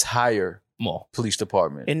an entire mall. police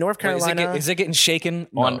department. In North Wait, Carolina, is it getting shaken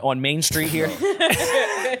No. on Main Street here?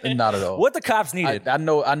 Not at all. What the cops needed? I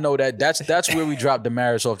know that. That's where we dropped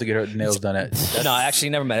Damaris off to get her nails done at. No, I actually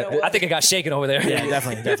never met it. I think it got shaken over there. yeah,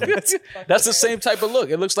 definitely. That's the same type of look.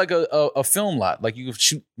 It looks like a film lot. Like you could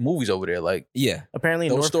shoot movies over there. Like Yeah. Apparently,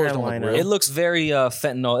 in Those North stores don't look Carolina, real. It looks very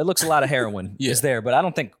fentanyl. It looks a lot of heroin Yeah. is there, but I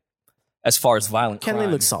don't think as far as violent Kenley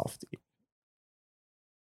crime. looks soft.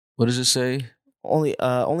 what does it say? Only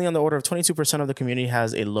on the order of 22% of the community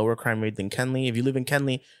has a lower crime rate than Kenley. If you live in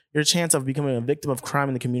Kenley, your chance of becoming a victim of crime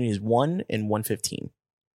in the community is 1 in 115.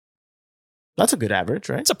 That's a good average,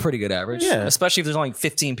 right? It's a pretty good average. Yeah. Especially if there's only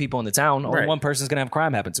 15 people in the town. Only Right. one person's going to have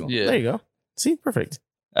crime happen to them. Yeah. There you go. See, perfect.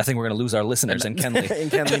 I think we're going to lose our listeners in Kenley. In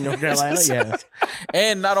Kenley, North Carolina, yeah.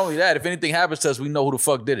 And not only that, if anything happens to us, we know who the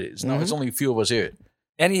fuck did it. It's only a few of us here.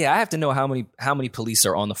 And yeah, I have to know how many police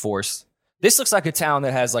are on the force. This looks like a town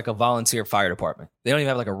that has like a volunteer fire department. They don't even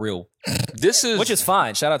have like a real, This is which is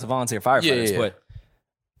fine. Shout out to volunteer firefighters, Yeah. but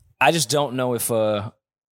I just don't know if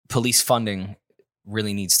police funding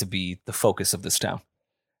really needs to be the focus of this town.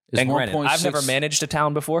 it's And granted, 1.6 I've never managed a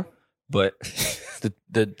town before, but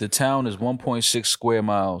the town is 1.6 square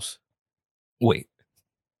miles, wait,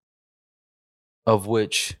 of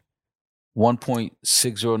which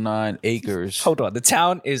 1.609 acres hold on. The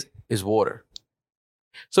town is water.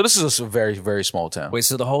 So this is a very, very small town. wait.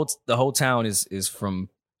 So the whole town is from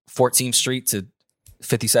 14th Street to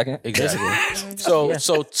 52nd. Exactly.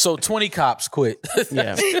 So 20 cops quit.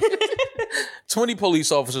 Yeah. 20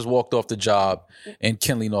 police officers walked off the job in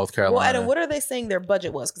Kenley, North Carolina. Well, Adam, what are they saying their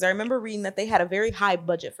budget was? Because I remember reading that they had a very high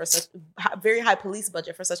budget for very high police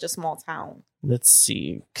budget for such a small town. Let's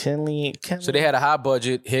see. Kenley. So they had a high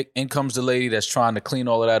budget. In comes the lady that's trying to clean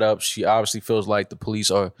all of that up. She obviously feels like the police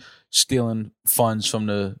are stealing funds from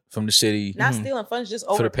the city. Not stealing funds, just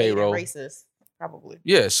For the overpaid and payroll. racist, probably.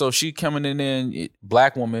 Yeah, so she coming in there,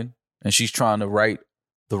 black woman, and she's trying to right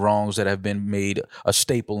the wrongs that have been made a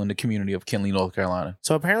staple in the community of Kenley, North Carolina.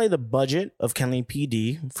 So apparently, the budget of Kenley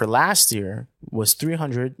PD for last year was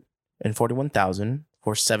 $341,000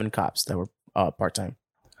 for 7 cops that were part time.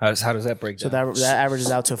 How does that break So down? that averages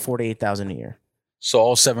out to $48,000 a year. So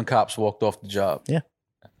all 7 cops walked off the job.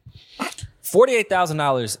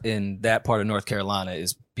 $48,000 in that part of North Carolina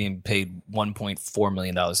is being paid $1.4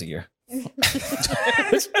 million a year.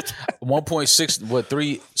 1.6,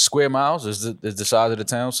 3 square miles is the size of the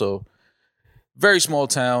town. So very small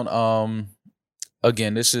town.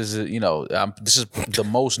 Again, this is this is the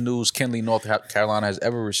most news Kenley, North Carolina has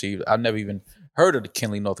ever received. I've never even heard of the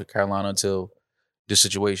Kenley, North Carolina until this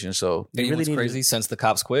situation. So They You know really what's need crazy? Since the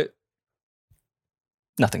cops quit,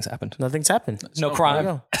 nothing's happened. Nothing's happened. No There crime.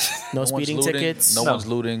 you go. No one's speeding looting, tickets. No one's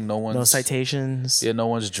looting. No one's No citations. Yeah, no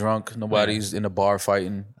one's drunk. Nobody's in a bar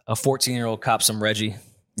fighting. A 14-year-old cop some Reggie.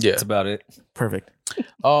 Yeah. That's about it. Perfect.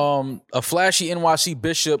 A flashy NYC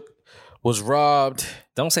bishop was robbed.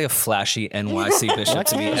 Don't say a flashy NYC bishop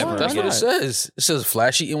to me Okay, ever That's again. what it says. It says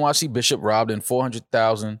flashy NYC bishop robbed in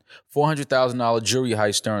 $400,000 jury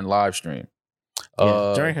heist during live stream.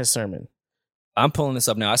 Yeah, during his sermon. I'm pulling this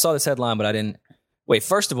up now. I saw this headline, but I didn't. Wait,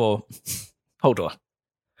 first of all, hold on.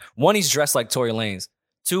 1, he's dressed like Tory Lanez.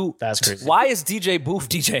 2, That's crazy. why is DJ Booth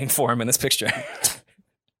DJing for him in this picture?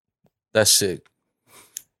 That's sick.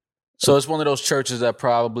 So it's one of those churches that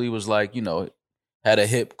probably was like, had a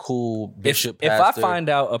hip, cool bishop. If I pastor. find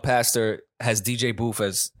out a pastor has DJ Booth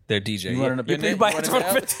as their DJ, You running up in there? you might You have to running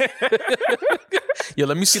run up in there. Yeah,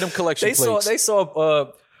 let me see them collection They plates.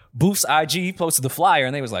 saw Booth's IG. He posted the flyer,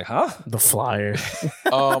 and they was like, "Huh?" The flyer.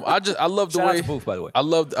 I love the Shout out way to Booth, by the way. I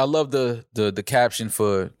love the caption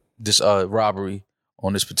for this robbery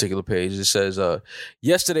on this particular page. It says,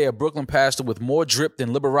 yesterday a Brooklyn pastor with more drip than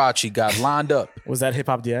Liberace got lined up. Was that Hip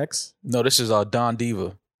Hop DX? No, this is Don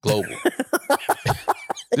Diva Global.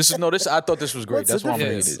 I thought this was great. What's That's the why I'm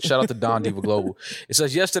gonna read difference? it. Shout out to Don Diva Global. It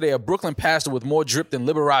says yesterday a Brooklyn pastor with more drip than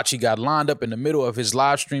Liberace got lined up in the middle of his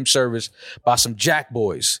live stream service by some jack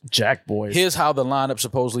boys. Jack Boys. Here's how the lineup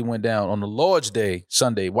supposedly went down. On the Lord's Day,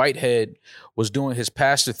 Sunday, Whitehead was doing his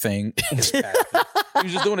pastor thing. He was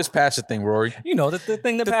just doing his pastor thing, Rory. You know the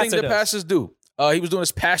thing that The pastor thing that does. pastors do. He was doing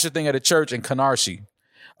his pastor thing at a church in Canarsie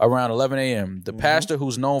around 11 a.m. The pastor,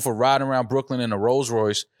 who's known for riding around Brooklyn in a Rolls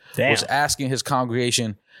Royce, Damn. was asking his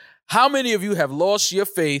congregation, how many of you have lost your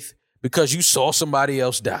faith because you saw somebody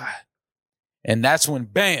else die? And that's when,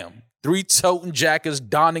 bam, 3 toting jackers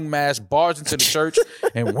donning masks barged into the church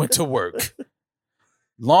and went to work.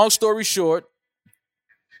 Long story short.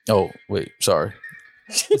 Oh, wait, sorry.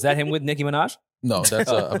 Is that him with Nicki Minaj? No, that's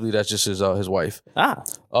I believe that's just his wife. Ah.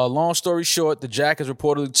 Long story short, the jackers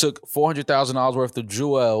reportedly took $400,000 worth of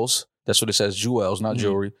jewels That's what it says. Jewels, not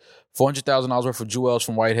jewelry. $400,000 worth of jewels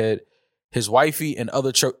from Whitehead, his wifey, and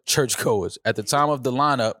other churchgoers. At the time of the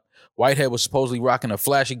lineup, Whitehead was supposedly rocking a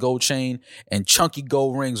flashy gold chain and chunky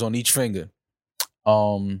gold rings on each finger.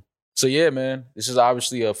 So yeah, man, this is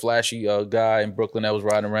obviously a flashy guy in Brooklyn that was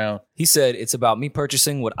riding around. He said, "It's about me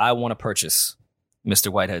purchasing what I want to purchase." Mr.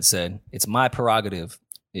 Whitehead said, "It's my prerogative,"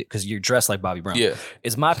 because you're dressed like Bobby Brown. Yeah.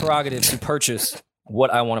 "It's my prerogative to purchase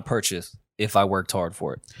what I want to purchase if I worked hard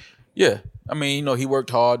for it." Yeah. I mean, you know, he worked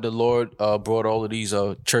hard. The Lord brought all of these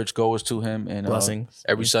churchgoers to him. And Blessings.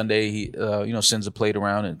 every Sunday, he, sends a plate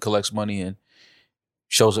around and collects money and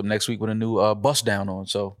shows up next week with a new bust down on.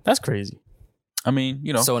 So, That's crazy. I mean,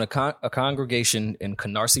 you know. So in a congregation in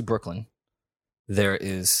Canarsie, Brooklyn, there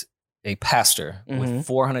is a pastor with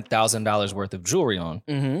 $400,000 worth of jewelry on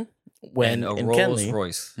Mm-hmm. When and a in Rolls Kenley,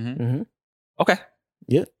 Royce. Mhm. Okay.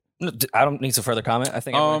 Yeah. No, I don't need to further comment. I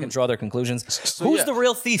think everyone can draw their conclusions. so Who's yeah. the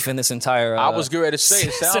real thief in this entire? I was getting ready to say,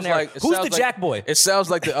 it sounds scenario? like Who's the jack boy? It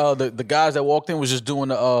sounds like the guys that walked in was just doing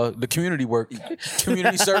the community work,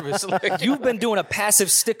 community service. Like, You've been doing a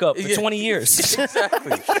passive stick up for Yeah. 20 years.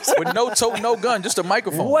 exactly, with no tote, no gun, just a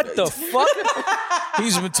microphone. What the fuck?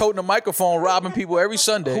 He's been toting a microphone, robbing people every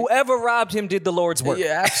Sunday. Whoever robbed him did the Lord's work.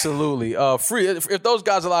 Yeah, absolutely. Free. If those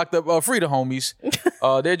guys are locked up, free the homies.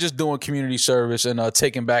 They're just doing community service and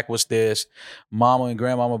taking back what's theirs. Mama and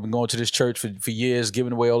grandmama have been going to this church for years,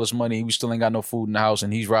 giving away all this money. We still ain't got no food in the house,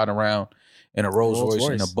 and he's riding around in a Rolls Royce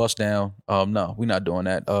and a bust down. No, we're not doing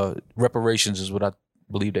that. Reparations is what I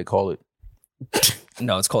believe they call it.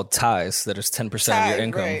 No, it's called tithes. That is 10% of your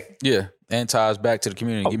income. Right. Yeah, and ties back to the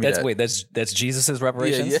community. Give me That's that. wait, that's Jesus's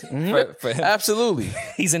reparations. Yeah. For him. Absolutely.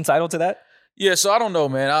 He's entitled to that. Yeah, so I don't know,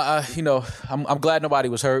 man. I'm glad nobody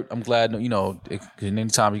was hurt. I'm glad,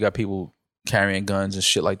 anytime you got people carrying guns and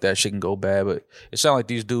shit like that, shit can go bad. But it sounded like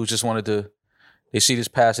these dudes just wanted to. They see this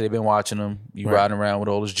pastor, they've been watching him. You Right. riding around with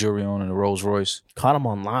all this jewelry on and a Rolls Royce. Caught him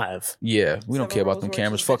on live. Yeah, we don't Several care about them Rolls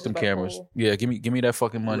cameras. Royces, Fuck them bitches by the cameers. pool. Yeah, give me that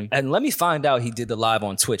fucking money. And let me find out he did the live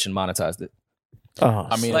on Twitch and monetized it. Oh,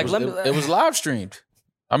 I mean, Like, it was live streamed.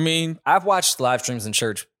 I mean, I've watched live streams in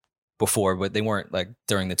church before, but they weren't like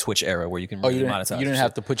during the Twitch era where you can really monetize. you didn't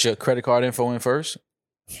have to put your credit card info in first?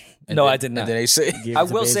 No, I did not. And then they say, Give I it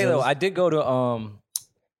to will say Bezos. though, I did go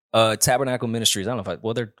to Tabernacle Ministries. I don't know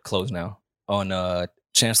if they're closed now on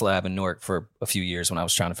Chancellor Ave in Newark for a few years when I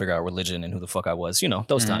was trying to figure out religion and who the fuck I was. You know,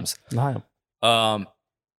 those times. Live.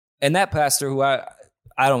 And that pastor who I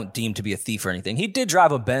don't deem to be a thief or anything, he did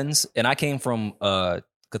drive a Benz, and I came from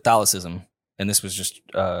Catholicism, and this was just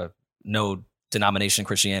no denomination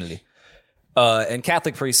Christianity. And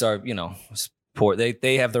Catholic priests are, poor.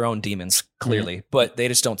 They have their own demons, clearly, but they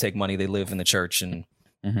just don't take money. They live in the church and,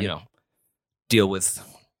 deal with,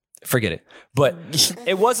 forget it. But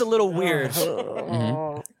it was a little weird,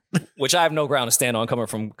 which I have no ground to stand on coming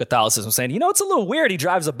from Catholicism, saying, it's a little weird he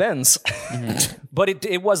drives a Benz. But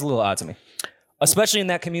it was a little odd to me, especially in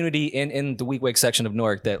that community in the Weequahic section of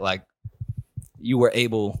Newark that, like, you were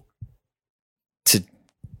able to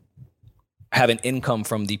have an income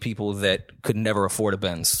from the people that could never afford a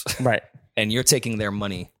Benz. Right. And you're taking their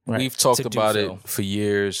money. Right. we've talked To do about so. it for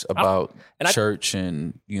years about church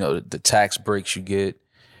and, the tax breaks you get,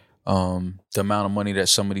 the amount of money that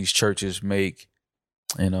some of these churches make.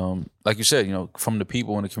 And like you said, from the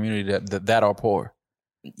people in the community that are poor,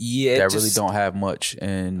 Yeah. that really don't have much,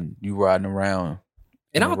 and you riding around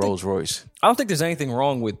in And I a don't think- Rolls Royce. I don't think there's anything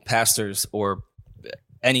wrong with pastors or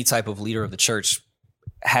any type of leader of the church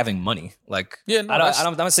having money. Like, Yeah, no,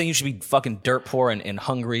 I'm not saying you should be fucking dirt poor and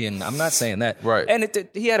hungry, and I'm not saying that. Right. And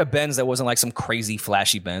he had a Benz that wasn't like some crazy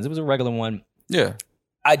flashy Benz. It was a regular one. Yeah.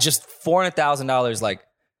 I just $400,000, like,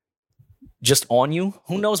 just on you.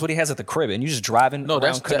 Who knows what he has at the crib? And you just driving around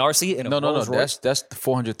Canarsie in a Rolls Royce. That's the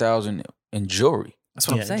 $400,000 in jewelry. That's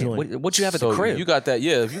what I'm Yeah, saying. jewelry. What you have at So the crib? you got that.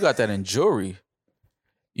 Yeah, if you got that in jewelry,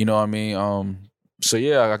 you know what I mean. So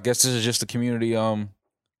yeah, I guess this is just the community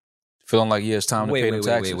feeling like it's time to pay them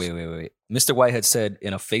taxes. Wait. Mr. Whitehead said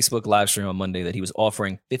in a Facebook live stream on Monday that he was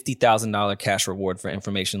offering $50,000 cash reward for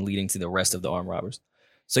information leading to the arrest of the armed robbers.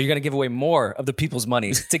 So you're going to give away more of the people's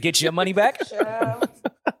money to get your money back?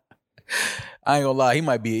 I ain't gonna lie, he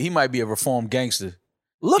might be a reformed gangster.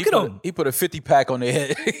 Look at him. He put a 50 pack on their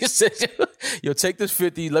head. He said, "Yo, take this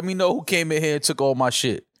 50. Let me know who came in here and took all my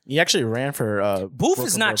shit." He actually ran for Booth Brooklyn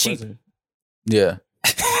is not Board cheap. president. Yeah.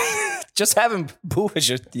 Just having Boo as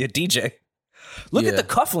your DJ. Look at Yeah. the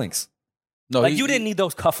cufflinks. No, Like, you didn't need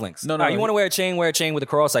those cufflinks. No, All right, you he- want to wear a chain with a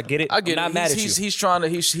cross. I get it. I get I'm not it. mad at you. He's trying to.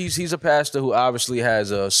 He's a pastor who obviously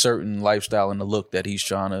has a certain lifestyle and a look that he's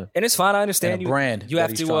trying to. And it's fine. I understand And a you. brand You that have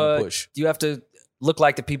he's to trying to push. You have to look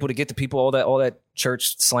like the people to get the people all that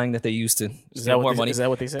church slang that they used to Is get that, more what they, money. is that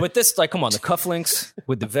what they said? But this, like, come on, the cufflinks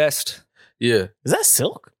with the vest. Yeah. Is that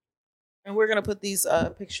silk? And we're gonna put these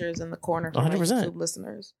pictures in the corner for my 100%. YouTube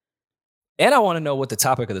listeners. And I want to know what the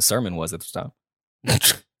topic of the sermon was at the time.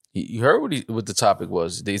 You heard what the topic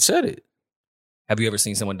was. They said it. Have you ever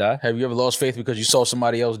seen someone die? Have you ever lost faith because you saw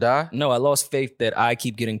somebody else die? No, I lost faith that I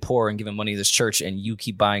keep getting poor and giving money to this church, and you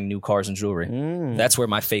keep buying new cars and jewelry. That's where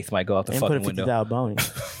my faith might go out the And put fucking a window. $50 bone.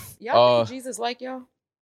 Y'all think Jesus like y'all?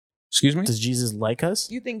 Excuse me? Does Jesus like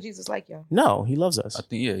us? You think Jesus like y'all? No, he loves us. I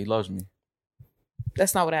think, yeah, he loves me.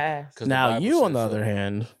 That's not what I asked. 'Cause the Now, Bible you, on says the so. other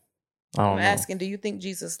hand, I I'm don't know. asking, do you think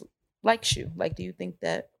Jesus likes you? Like, do you think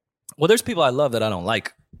that? Well, there's people I love that I don't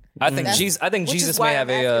like. I think That's- Jesus. I think Which Jesus is why may have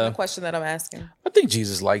I'm asking a. the question that I'm asking. I think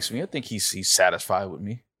Jesus likes me. I think he's satisfied with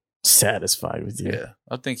me. Satisfied with you. Yeah.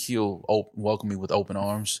 I think he'll welcome me with open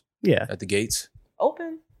arms Yeah. at the gates.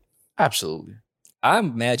 Open. Absolutely.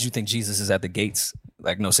 I'm mad you think Jesus is at the gates.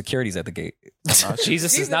 Like, no, security's at the gate. No,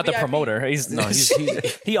 Jesus is Jesus not the VIP. promoter. No,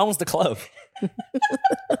 He owns the club.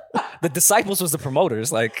 The disciples was the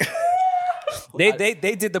promoters. Like, they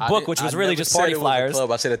did the book, which was really just party flyers.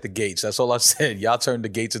 Club. I said at the gates. That's all I said. Y'all turned the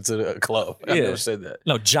gates into the club. I Yeah. never said that.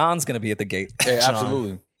 No, John's gonna be at the gate. Yeah,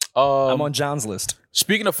 absolutely. I'm on John's list.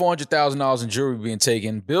 Speaking of $400,000 in jewelry being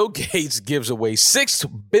taken, Bill Gates gives away $6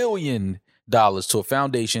 billion to a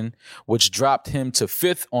foundation, which dropped him to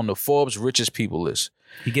 5th on the Forbes richest people list.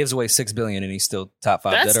 He gives away $6 billion, and he's still top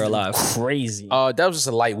 5 That's dead or alive. crazy. That was just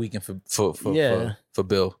a light weekend for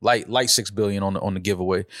Bill. Light $6 billion on the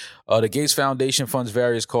giveaway. The Gates Foundation funds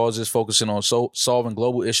various causes focusing on solving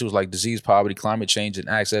global issues like disease, poverty, climate change, and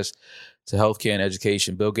access to healthcare and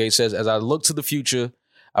education. Bill Gates says, "As I look to the future,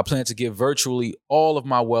 I plan to give virtually all of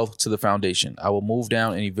my wealth to the foundation. I will move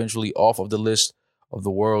down and eventually off of the list of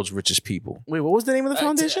the world's richest people." Wait, what was the name of the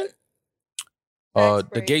foundation? The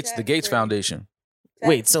Tax-free, Gates tax-free. Foundation.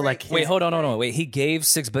 Wait, so like Wait, hold on. Wait, he gave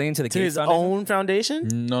 $6 billion to the to Gates his Foundation? own foundation?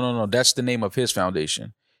 No. That's the name of his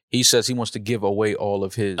foundation. He says he wants to give away all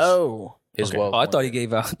of his Oh. his okay. wealth. Oh, I thought he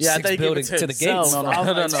gave out Yeah, I $6 thought he gave billion it to the himself. Gates. No, I was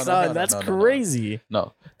no, like, no, son, no, that's no, no, no. crazy.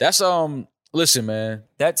 No, that's Listen, man.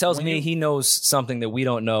 That tells me he knows something that we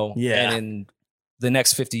don't know. Yeah. And in the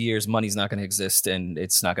next 50 years, money's not going to exist, and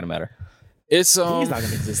it's not going to matter. It's He's not going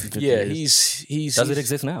to exist in 50 yeah, years. he's Does it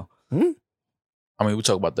exist now? I mean, we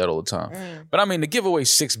talk about that all the time. But I mean, to give away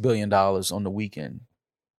 $6 billion on the weekend.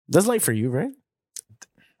 That's late for you, right?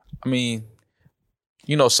 I mean,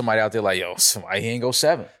 you know, somebody out there like, yo, somebody he ain't go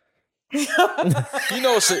 7. you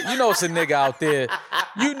know, it's a nigga out there.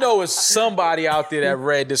 You know, it's somebody out there that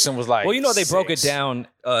read this and was like, Well, you know, they broke it 6. down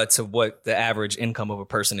to what the average income of a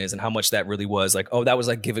person is and how much that really was. Like, oh, that was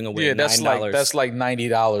like giving away Yeah, $9. that's like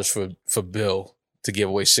 $90 for Bill to give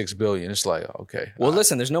away $6 billion. It's like, okay. Well,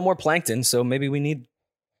 listen, there's no more plankton, so maybe we need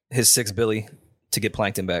his $6 billion to get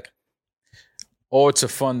plankton back. Or to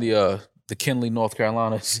fund the Kinley, North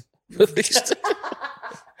Carolina's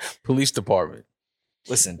police department.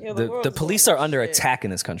 Listen, Yeah, the the world's police going are to under shit. attack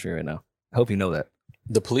in this country right now. I hope you know that.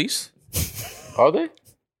 The police? Are they?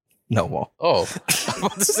 No, Wall. Oh, I'm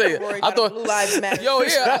about to say. Rory I got a thought. Blue Lives Matter Yo,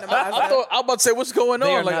 t-shirt yeah. on the Mazda. I thought I was about to say what's going They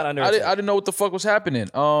on. are Like, not under I attack. didn't know what the fuck was happening.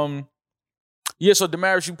 Yeah. So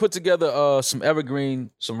Damaris, you put together some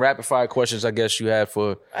some rapid fire questions. I guess you had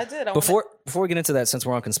for. I did. I Before we get into that, since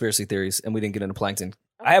we're on conspiracy theories and we didn't get into plankton,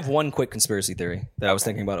 I have one quick conspiracy theory that I was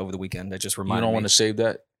thinking about over the weekend that just You reminded don't me. want to save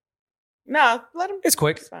that? No, let him. It's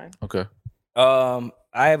quick. It's fine. Okay.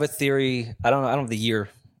 I have a theory. I don't have the year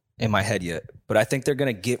in my head yet, but I think they're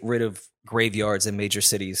going to get rid of graveyards in major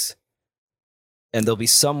cities. And there'll be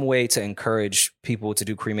some way to encourage people to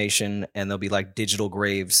do cremation, and there'll be like digital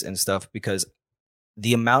graves and stuff, because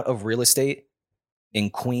the amount of real estate in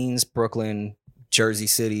Queens, Brooklyn, Jersey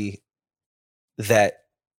City that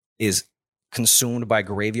is consumed by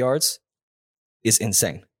graveyards is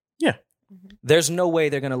insane. Yeah. There's no way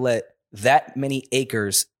they're going to let that many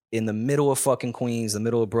acres in the middle of fucking Queens, the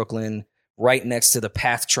middle of Brooklyn, right next to the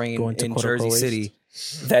PATH train Going to in quote, unquote, Jersey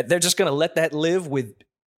City, that they're just going to let that live with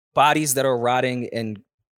bodies that are rotting and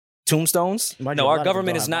tombstones. Mind you, No, a lot our of them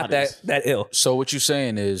government don't is have not bodies. that ill. So what you're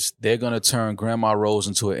saying is they're gonna turn Grandma Rose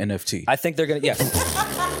into an NFT. I think they're going to,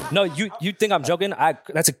 yeah. No, you think I'm joking?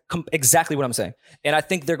 That's exactly what I'm saying. And I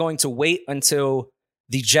think they're going to wait until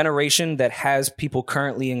the generation that has people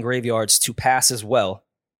currently in graveyards to pass as well.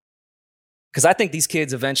 Because I think these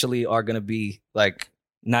kids eventually are going to be like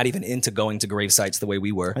not even into going to grave sites the way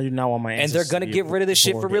we were. I do not want my And they're ancestors going to be get rid of this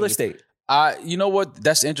shit for bored real ape. estate. You know what?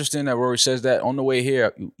 That's interesting that Rory says that. On the way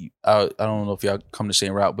here, I don't know if y'all come the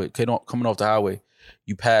same route, but coming off the highway,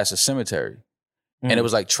 you pass a cemetery. And it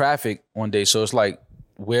was like traffic one day. So it's like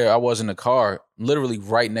where I was in the car, literally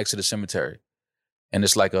right next to the cemetery. And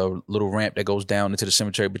it's like a little ramp that goes down into the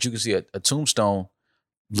cemetery, but you can see a tombstone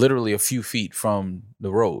literally a few feet from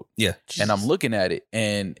the road. Yeah. And I'm looking at it,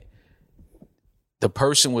 and the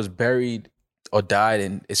person was buried or died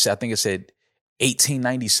in, I think it said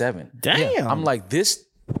 1897. Damn. I'm like, this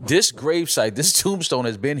gravesite, this tombstone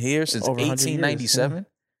has been here since Over 100 years, 1897.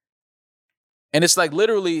 And it's like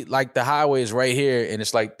literally like the highway is right here, and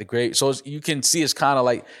it's like the grave. So you can see it's kind of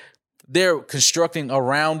like they're constructing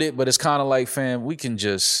around it, but it's kind of like, fam, we can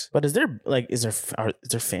just. But is there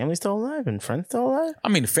family still alive and friends still alive? I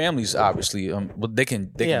mean, the families obviously, but they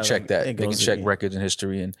can Yeah, check like, that. it They can goes check with- records and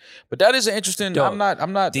history, but that is an interesting. Dog,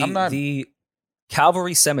 I'm not. The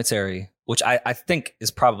Calvary Cemetery, which I think is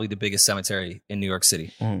probably the biggest cemetery in New York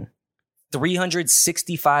City, Mhm.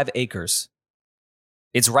 365 acres.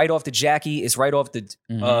 It's right off the Jackie. It's right off the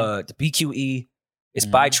BQE. It's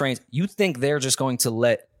by trains. You think they're just going to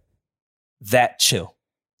let that chill?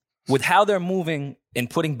 With how they're moving and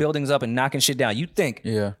putting buildings up and knocking shit down, you think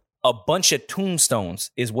Yeah. a bunch of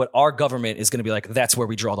tombstones is what our government is going to be like, that's where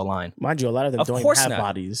we draw the line. Mind you, a lot of them Of don't even course have not.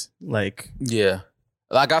 bodies. Like, Yeah.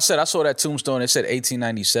 Like I said, I saw that tombstone. It said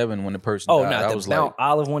 1897 when the person Oh, died. no, I the was Mount like,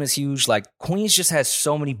 Olive one is huge. Like, Queens just has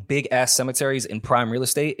so many big ass cemeteries in prime real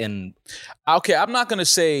estate. And okay, I'm not gonna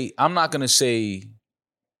say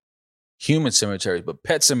human cemeteries, but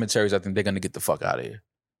pet cemeteries. I think they're gonna get the fuck out of here.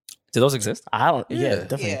 do those exist? I don't. Yeah, Yeah.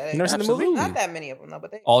 definitely. Yeah, you never seen the movie? absolutely. Not that many of them though,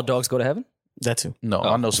 but they. All dogs go to heaven? That too. No, Oh.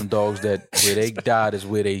 I know some dogs that where they died is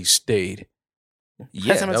where they stayed.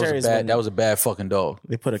 Yeah. Pet That cemetery was is a bad. when That was a bad fucking dog.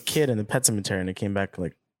 they put a kid in the pet cemetery and it came back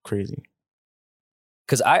like crazy.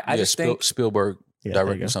 Because I Yeah, just think, Spielberg Yeah, there you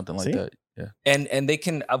directed go. something like See? that. Yeah. and they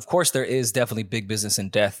can, of course, there is definitely big business in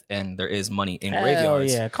death and there is money in Hell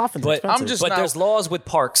graveyards. yeah, coffins But expensive. I'm just- But not- there's laws with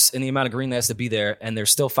parks and the amount of green that has to be there, and they're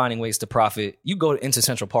still finding ways to profit. You go into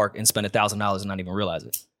Central Park and spend $1,000 and not even realize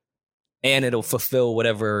it. And it'll fulfill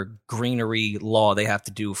whatever greenery law they have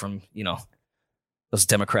to do from, those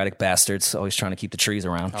Democratic bastards always trying to keep the trees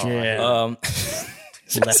around. Oh, Yeah.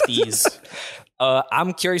 Lefties.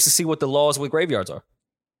 I'm curious to see what the laws with graveyards are.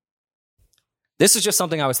 This is just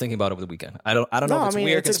something I was thinking about over the weekend. I don't know No, if it's I mean,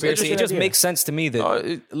 weird it's a conspiracy. It interesting just idea. makes sense to me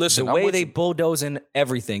that Listen, the I'm way with they you. bulldoze in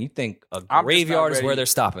everything, you think a I'm just not graveyard is ready. where they're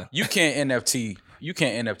stopping. You can't NFT. You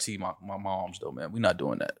can't NFT my moms though, man. We're not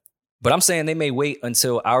doing that. But I'm saying they may wait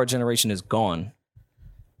until our generation is gone.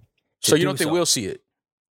 to So you do don't think we'll see it?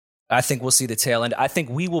 I think we'll see the tail end. I think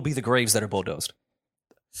we will be the graves that are bulldozed.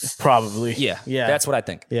 Probably. Yeah. Yeah. That's what I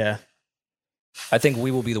think. Yeah. I think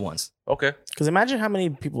we will be the ones. Okay. Because imagine how many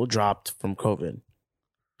people dropped from COVID.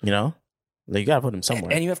 You know? Like, you got to put them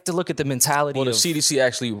somewhere. And you have to look at the mentality Well, the of CDC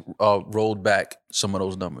actually rolled back some of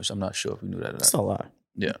those numbers. I'm not sure if you knew that or That's not. not a lot.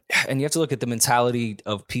 and you have to look at the mentality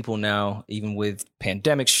of people now, even with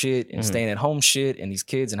pandemic shit and Mhm. staying at home shit and these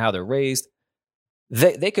kids and how they're raised.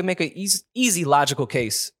 They could make an easy logical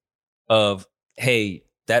case of, hey,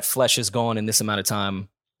 that flesh is gone in this amount of time.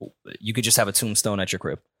 You could just have a tombstone at your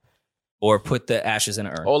crib or put the ashes in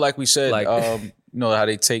an urn. Oh, like we said, Like- you know how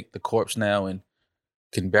they take the corpse now and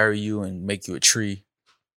can bury you and make you a tree.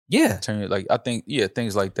 Yeah. Turn it like I think,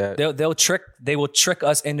 things like that. They will trick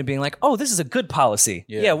us into being like, oh, this is a good policy.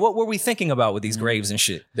 Yeah. Yeah, what were we thinking about with these Mhm. graves and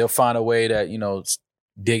shit? They'll find a way that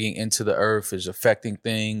digging into the earth is affecting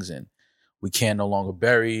things, and we can no longer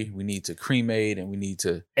bury. We need to cremate, and we need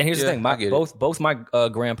to. And here's Yeah, the thing: I get it. both my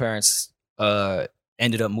grandparents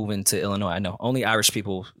ended up moving to Illinois. I know only Irish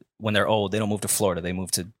people, when they're old, they don't move to Florida; they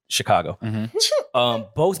move to Chicago.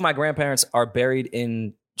 Both my grandparents are buried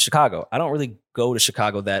in Chicago. I don't really go to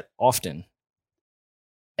Chicago that often,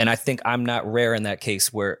 and I think I'm not rare in that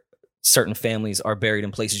case where certain families are buried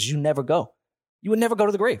in places you never go. You would never go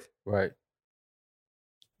to the grave. Right.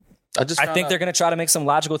 I think they're going to try to make some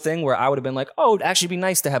logical thing where I would have been like, oh, it'd actually be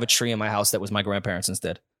nice to have a tree in my house that was my grandparents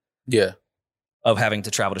instead Yeah, of having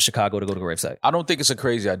to travel to Chicago to go to a gravesite. I don't think it's a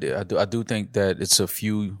crazy idea. I do think that it's a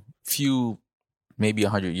few, maybe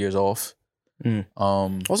 100 years off. Mm.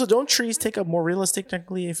 Um, Also, don't trees take up more real estate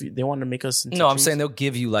technically if they want to make us into No, I'm trees? saying they'll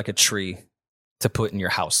give you like a tree to put in your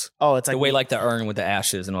house. Oh, it's like The way like the urn with the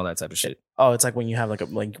ashes and all that type of shit. oh, it's like when you have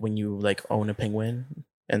when you own a penguin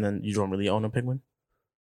and then you don't really own a penguin.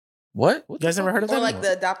 what? You guys never heard of Or that? like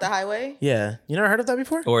the Adopt a Highway. Yeah, you never heard of that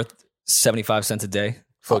before? Or 75 cents a day.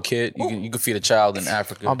 For a kid, you can feed a child in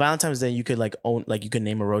Africa. On Valentine's Day, you could you could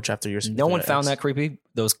name a roach after your. No one found that creepy,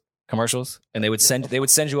 those commercials. And they would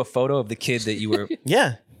send you a photo of the kid that you were.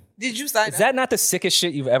 Yeah, Did you sign Is up? that not the sickest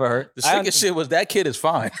shit you've ever heard? The sickest shit was that kid is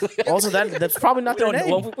fine. Also, that's probably not We their don't,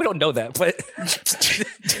 name. well, we don't know that, but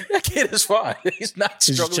That kid is fine. He's not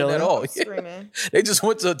He's just struggling at chilling? all. Screaming. They just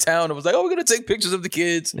went to a town and was like, "Oh, we're gonna take pictures of the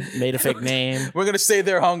kids. Made a fake name. We're gonna say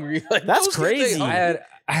they're hungry." Like, That's those kids ain't crazy. hungry.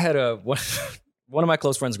 I had a one of my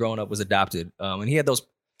close friends growing up was adopted, and he had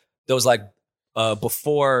those like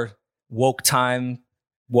before woke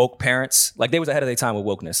parents. Like they was ahead of their time with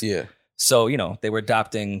wokeness. Yeah. So they were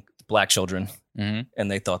adopting black children, Mm-hmm.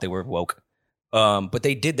 and they thought they were woke. But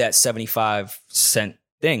they did that 75-cent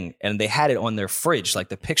thing, and they had it on their fridge, like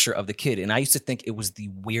the picture of the kid. And I used to think it was the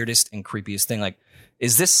weirdest and creepiest thing. Like,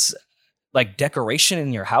 is this like decoration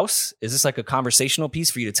in your house? Is this like a conversational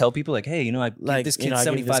piece for you to tell people, like, hey, I give this kid I gave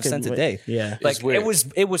 75 this kid- cents a day? Yeah. Like It's weird.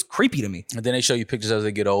 it was creepy to me. And then they show you pictures as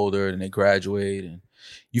they get older and they graduate, and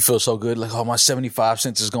you feel so good. Like, oh, my 75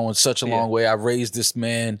 cents is going such a long way. I raised this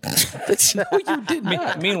man. No, you did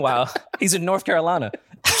not. Meanwhile, he's in North Carolina.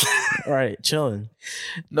 All right, chilling.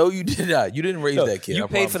 No, you did not. You didn't raise that kid. You I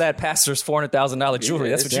paid for promise. that pastor's $400,000 jewelry.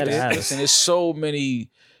 Yeah, That's what it's- you did. did. Listen, there's so many.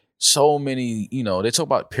 They talk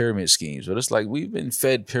about pyramid schemes, but it's like we've been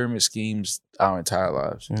fed pyramid schemes our entire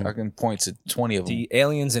lives. I can point to 20 of them. The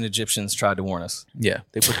aliens and Egyptians tried to warn us. Yeah,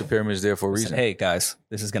 they put the pyramids there for a They reason. said, hey, guys,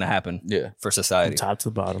 this is going to happen Yeah. for From society. top to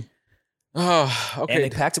the bottom. Oh, And okay. they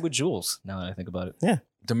packed it with jewels, now that I think about it.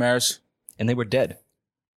 Damaris, And they were dead.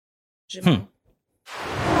 Jamal.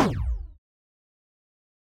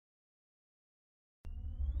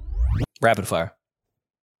 Rapid fire.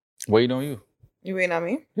 waiting on you. You waiting on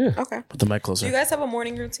me? Yeah. Okay. Put the mic Do closer. you guys have a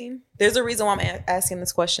morning routine? There's a reason why I'm asking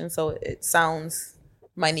this question, so it sounds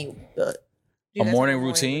minute. But do you A guys have morning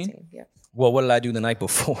routine? Yeah. Well, what did I do the night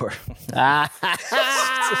before? Got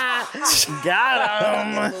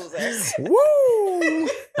him. Losers. Woo!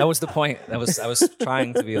 That was the point. I was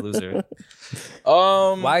trying to be a loser.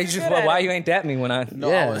 Why Why you ain't dat me when I? No,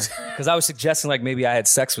 Yeah. Because I was suggesting like maybe I had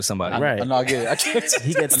sex with somebody, Right. No, I get it. I can't.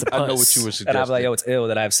 He gets the I know puss. what you were and suggesting. I'd be like, yo, it's ill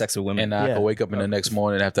that I have sex with women. and I Yeah. can wake up in the next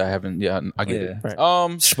morning after I haven't. Yeah, I get it. Yeah.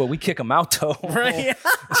 But we kick them out though. Right?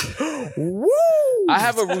 Woo! I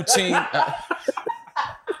have a routine.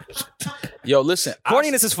 Yo, listen.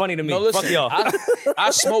 Corniness is funny to me. No, listen. Fuck y'all. I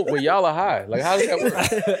smoke when y'all are high. Like, how does that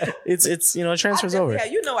work? It's it transfers over. Yeah,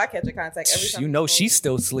 you know I catch a contact every time. You know she's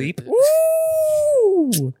still asleep.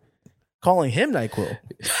 Woo! Calling him NyQuil.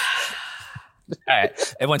 All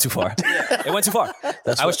right, it went too far. It went too far.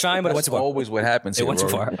 I was trying, but it went That's too far. always what happens. It Here, went too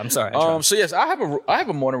Rory. far. I'm sorry. I tried. So yes, I have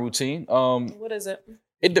a morning routine. What is it?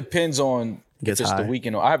 It depends on Gets if it's the high.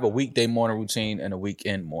 weekend. I have a weekday morning routine and a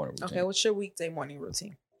weekend morning routine. Okay, what's your weekday morning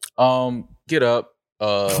routine? Get up.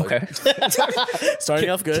 Okay. Starting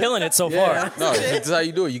off good. Killing it so far. No, this is how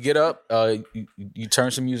you do it. You get up. You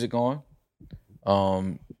turn some music on. You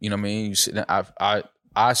know what I mean. You sit.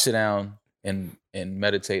 I sit down and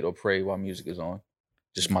meditate or pray while music is on.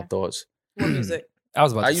 Just my thoughts. What music? I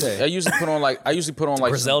was about I to say. usually put on like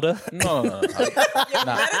Griselda? No.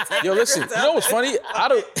 Nah. Yo, listen. You know what's funny? I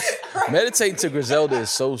don't meditating to Griselda is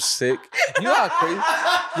so sick. You know how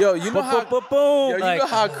crazy. Yo, you know how. Boom. Yo, you know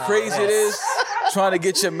how crazy it is trying to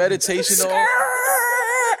get your meditation on.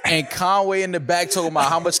 And Conway in the back talking about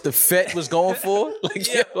how much the Fed was going for.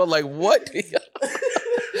 Like, yo, like what?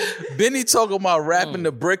 Benny talking about wrapping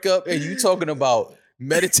the brick up, and you talking about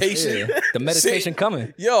meditation. The meditation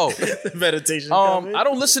coming. Yo, Meditation. I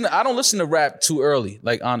don't listen to rap too early.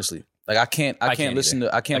 Like honestly, like I can't can't listen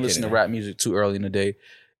either. to rap music too early in the day.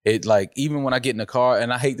 It like even when I get in the car,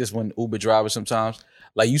 and I hate this when Uber drivers sometimes.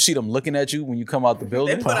 Like you see them looking at you when you come out the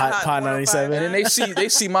building, put a hot Pod 97. and then they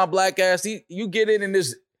see my black ass. You get in and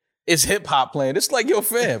it's hip hop playing. It's like, yo,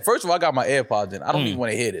 fam. First of all, I got my AirPods in. I don't even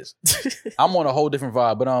want to hear this. I'm on a whole different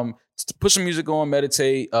vibe. But put some music on,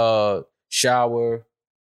 meditate, shower,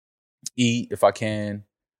 eat if I can.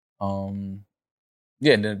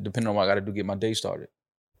 Yeah, and then depending on what I got to do, get my day started.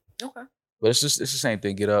 Okay. But it's the same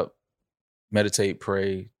thing. Get up, meditate,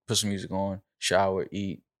 pray, put some music on, shower,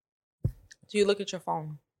 eat. Do you look at your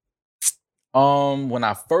phone? When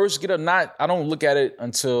I first get up, I don't look at it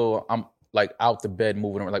until I'm like out the bed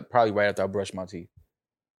moving around, like probably right after I brush my teeth.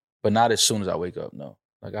 But not as soon as I wake up, no.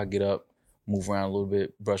 Like I get up, move around a little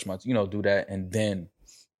bit, brush my teeth, do that, and then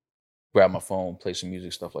grab my phone, play some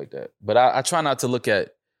music, stuff like that. But I try not to look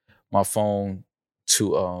at my phone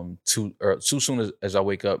too soon as I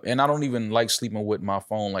wake up. And I don't even like sleeping with my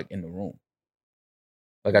phone like in the room.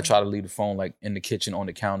 Like I try to leave the phone like in the kitchen on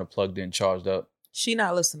the counter, plugged in, charged up. She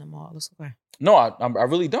not listening, Maul. It's okay. No, I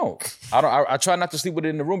really don't. I try not to sleep with it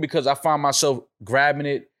in the room because I find myself grabbing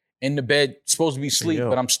it in the bed, supposed to be sleep, Yo.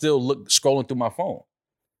 but I'm still scrolling through my phone.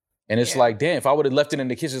 And it's Yeah. like, damn, if I would have left it in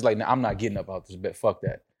the kitchen, it's like, nah, I'm not getting up out this bed. Fuck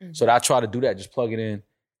that. Mhm. So I try to do that, just plug it in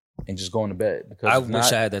and just go into bed. Because I if wish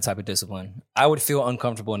not, I had that type of discipline. I would feel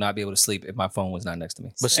uncomfortable and not be able to sleep if my phone was not next to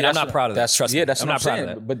me. But see, and I'm that's not proud of that. That's Trust yeah, me. that's I'm what not I'm proud saying.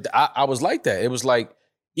 of that. But I was like that. It was like,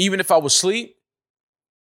 even if I was asleep,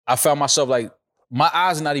 I found myself like, my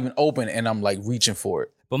eyes are not even open and I'm like reaching for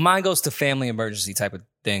it. But mine goes to family emergency type of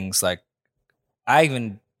things. Like, I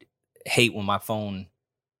even hate when my phone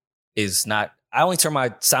is not. I only turn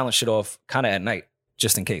my silent shit off kind of at night,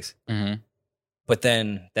 just in case. Mm-hmm. But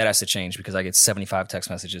then that has to change because I get 75 text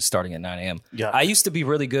messages starting at 9 a.m. Yeah. I used to be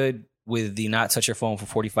really good with the not touch your phone for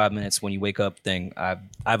 45 minutes when you wake up thing.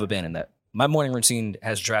 I've abandoned that. My morning routine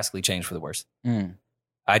has drastically changed for the worse. Mm.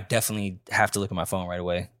 I definitely have to look at my phone right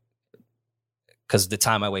away because the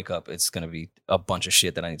time I wake up, it's going to be a bunch of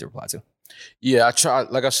shit that I need to reply to. Yeah, I try.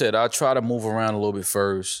 Like I said, I try to move around a little bit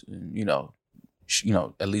first. And, you know,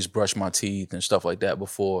 at least brush my teeth and stuff like that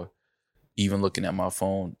before even looking at my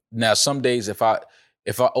phone. Now, some days if I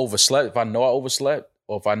overslept, if I know I overslept,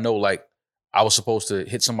 or if I know like I was supposed to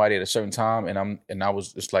hit somebody at a certain time and I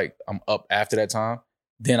was just like I'm up after that time,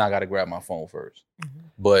 then I got to grab my phone first. Mhm.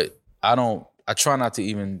 But I try not to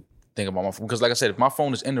even think about my phone because, like I said, if my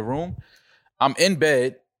phone is in the room, I'm in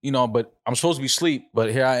bed, but I'm supposed to be asleep,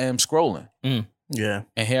 but here I am scrolling. Yeah.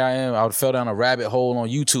 And here I am. I would fell down a rabbit hole on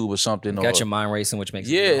YouTube or something. Got your mind racing, which makes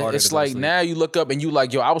it yeah, harder it's to go to like sleep. now you look up and you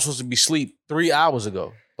like, yo, I was supposed to be asleep 3 hours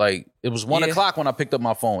ago. Like it was 1 Yeah. o'clock when I picked up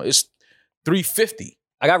my phone. It's 3:50.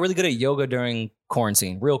 I got really good at yoga during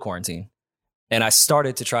quarantine, real quarantine. And I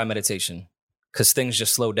started to try meditation because things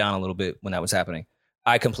just slowed down a little bit when that was happening.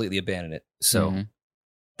 I completely abandoned it. So Mhm.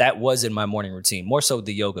 that was in my morning routine, more so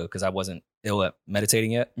the yoga because I wasn't ill at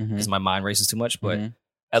meditating yet because my mind races too much. But Mhm.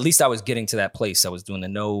 at least I was getting to that place. I was doing the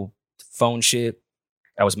no phone shit.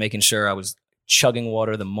 I was making sure I was chugging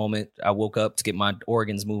water the moment I woke up to get my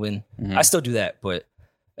organs moving. Mhm. I still do that. But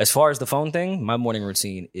as far as the phone thing, my morning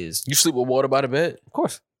routine is, You sleep with water by the bed of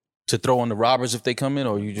course, to throw on the robbers if they come in,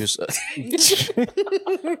 or you just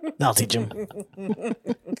I'll teach him.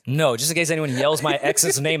 no, just in case anyone yells my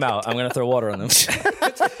ex's name out, I'm going to throw water on them.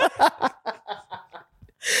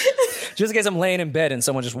 Just in case I'm laying in bed and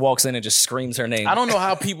someone just walks in and just screams her name. I don't know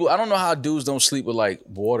how dudes don't sleep with like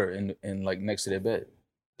water in like next to their bed.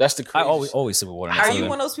 That's the I crazy. always sleep with water. Are next to you me.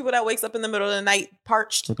 one of those people that wakes up in the middle of the night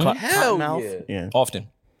parched? Hell Cottonmouth? yeah. Yeah. Often.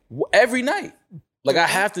 Every night. Like I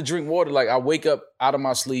have to drink water. Like I wake up out of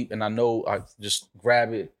my sleep and I know I just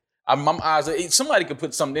grab it. My eyes. Somebody could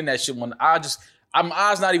put something in that shit. When my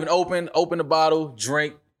eyes not even open. Open the bottle,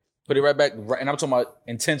 drink, put it right back. And I'm talking about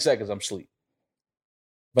in 10 seconds I'm asleep.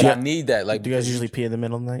 But Yeah. I need that. Like, Do you guys usually pee in the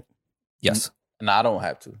middle of the night? Yes. No, I don't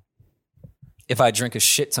have to. If I drink a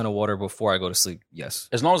shit ton of water before I go to sleep, yes.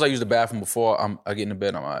 As long as I use the bathroom before I get into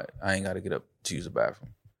bed, I'm all right. I ain't got to get up to use the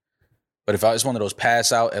bathroom. But if it's one of those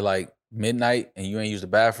pass out at like midnight and you ain't use the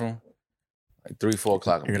bathroom, like 3, 4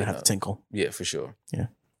 o'clock, I'm You're gonna getting have up. to tinkle. Yeah, for sure.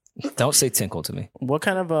 Don't say tinkle to me. What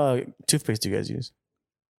kind of toothpaste do you guys use?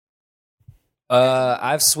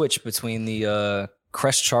 I've switched between the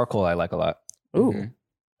Crest charcoal I like a lot. Ooh.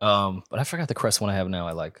 Mhm. But I forgot the Crest one I have now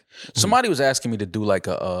I like. Somebody was asking me to do like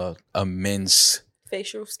a men's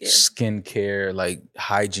Facial scare. skincare like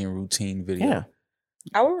hygiene routine video. Yeah.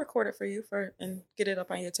 I will record it for you and get it up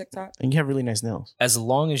on your TikTok. And you have really nice nails. As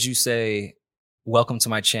long as you say, welcome to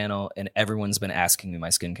my channel, and everyone's been asking me my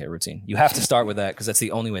skincare routine. You have to start with that because that's the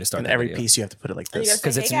only way to start And that every video. piece you have to put it like And you this. guys-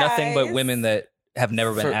 Because it's Hey, nothing but guys. women that have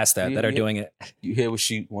never been For- asked that yeah, are yeah. doing it. You hear what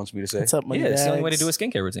she wants me to say? What's up, money Yeah, it's the only way to bags? do a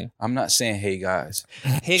skincare routine. I'm not saying, hey guys.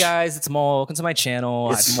 Hey guys, it's Mo. Welcome to my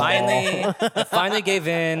channel. It's I finally gave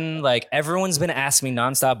in. Like everyone's been asking me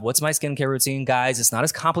nonstop, what's my skincare routine? Guys, it's not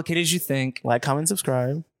as complicated as you think. Like, comment,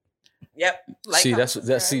 subscribe. Yep. Like, See, comment,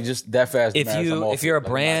 just that fast. If you're a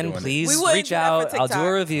brand, please We wouldn't reach do that for out. I'll do a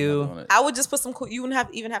TikTok. review. I would just put some cool. You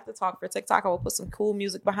wouldn't even have to talk for TikTok. I will put some cool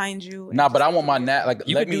music behind you. and Nah, but just- I want my You let could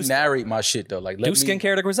me do- narrate my shit though. Like let Do me,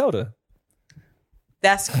 skincare to Griselda.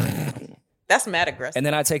 That's mad aggressive. And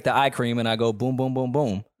then I take the eye cream and I go boom, boom, boom,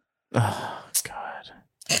 boom. Oh, God.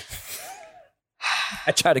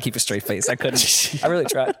 I try to keep a straight face. I couldn't. I really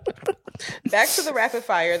tried. Back to the rapid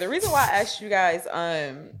fire. The reason why I asked you guys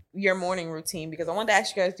your morning routine, because I wanted to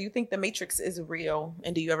ask you guys, do you think the Matrix is real?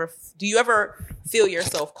 And do you ever feel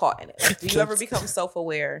yourself caught in it? Do you ever become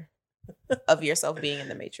self-aware of yourself being in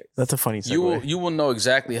the Matrix? That's a funny segue. you will know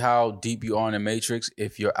exactly how deep you are in the Matrix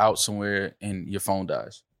if you're out somewhere and your phone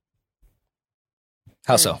dies.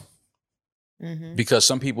 How so? Mm-hmm. Because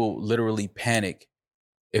some people literally panic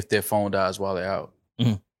if their phone dies while they're out.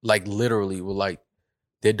 Mhm. Like literally,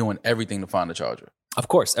 they're doing everything to find the charger. Of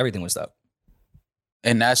course, everything was up.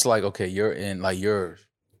 And that's like, okay, you're in, like you're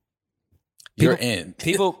you're in.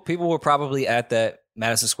 People were probably at that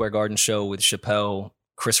Madison Square Garden show with Chappelle,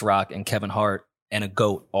 Chris Rock, and Kevin Hart and a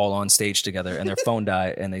goat all on stage together, and their phone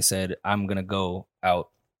died, and they said, "I'm gonna go out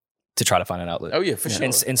to try to find an outlet." Oh yeah, for sure.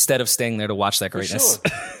 Instead of staying there to watch that greatness.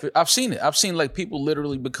 Sure. I've seen it. I've seen like people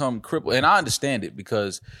literally become crippled, and I understand it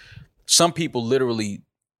because some people literally,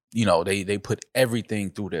 you know, they put everything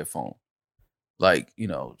through their phone. Like, you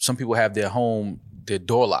know, some people have their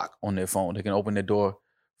door lock on their phone. They can open their door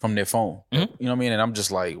from their phone. Mm-hmm. You know what I mean? And I'm just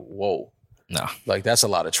like, whoa. No. Like, that's a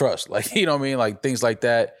lot of trust. Like, you know what I mean? Like, things like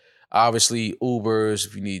that. Obviously, Ubers,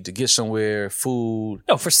 if you need to get somewhere, food.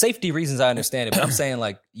 No, for safety reasons, I understand it. But I'm saying,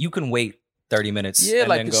 like, you can wait 30 minutes. Yeah, and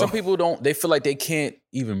like then go. some people don't, they feel like they can't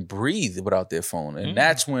even breathe without their phone. And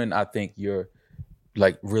that's when I think you're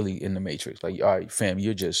like really in the matrix. Like, all right, fam,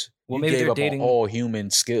 you're just, Well, you maybe gave they're up dating- on all human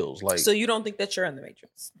skills. Like, So you don't think that you're in the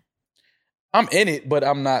Matrix? I'm in it, but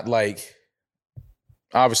I'm not like,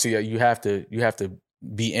 obviously you have to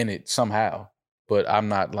be in it somehow. But I'm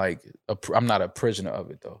not like, I'm not a prisoner of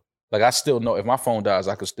it though. Like I still know if my phone dies,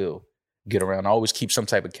 I could still get around. I always keep some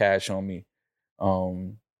type of cash on me.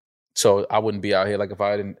 So I wouldn't be out here. Like if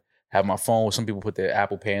I didn't have my phone, some people put their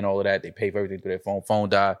Apple Pay and all of that. They pay for everything through their phone. Phone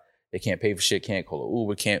die. They can't pay for shit. Can't call an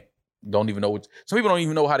Uber. Don't even know. Some people don't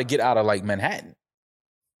even know how to get out of like Manhattan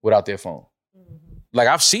without their phone. Mm-hmm. Like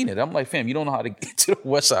I've seen it. I'm like, fam, you don't know how to get to the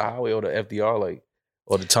West Side Highway or the FDR, like,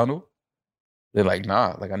 or the tunnel. They're like,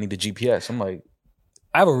 nah. Like I need the GPS. I'm like,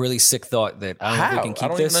 I have a really sick thought that I don't know if we can keep I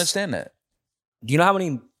don't this. even understand that. Do you know how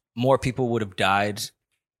many more people would have died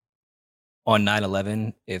on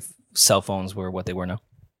 9/11 if cell phones were what they were now?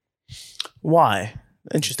 Why?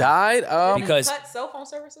 Interesting. Died? Because- cut cell phone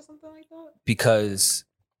service or something like that. Because,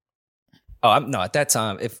 at that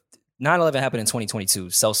time, if 9/11 happened in 2022,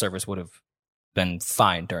 cell service would have been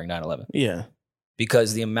fine during 9/11. Yeah.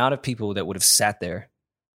 Because the amount of people that would have sat there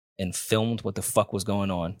and filmed what the fuck was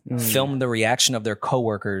going on, filmed the reaction of their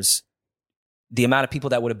coworkers, the amount of people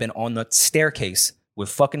that would have been on the staircase with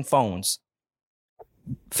fucking phones.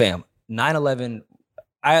 Fam, 9/11,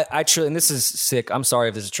 I truly, and this is sick. I'm sorry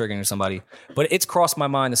if this is triggering to somebody, but it's crossed my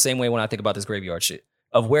mind the same way when I think about this graveyard shit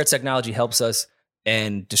of where technology helps us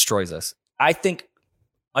and destroys us. I think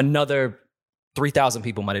another 3,000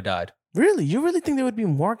 people might have died. Really? You really think there would be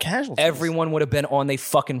more casualties? Everyone would have been on their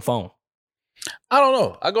fucking phone. I don't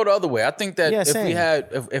know. I go the other way. I think that Yeah, if same. we had,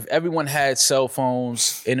 if everyone had cell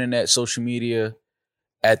phones, internet, social media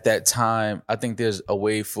at that time, I think there's a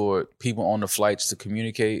way for people on the flights to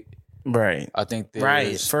communicate. Right. I think there's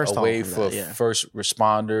Right. First a off way of for that, yeah. first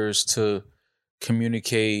responders to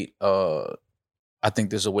communicate. I think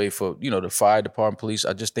there's a way for, the fire department, police.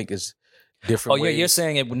 I just think it's different Oh, ways. you're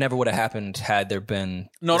saying it never would have happened had there been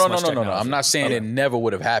No. this much I'm technology. not saying Okay. it never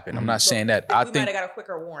would have happened. I'm not saying that. I we might think, have got a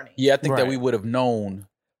quicker warning. yeah, I think that Right. we would have known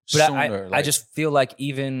But sooner. I just feel like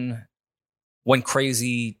even when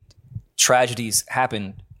crazy tragedies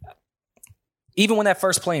happen, even when that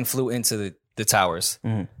first plane flew into the towers,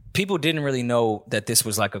 Mhm. people didn't really know that this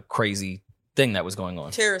was like a crazy thing that was going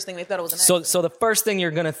on. Terrorist thing. They thought it was an accident. So the first thing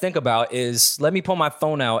you're gonna think about is let me pull my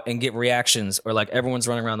phone out and get reactions, or like everyone's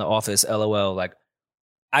running around the office, LOL. Like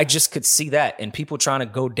I just could see that, and people trying to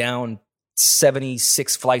go down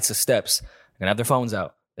 76 flights of steps, they're gonna have their phones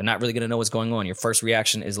out. They're not really gonna know what's going on. Your first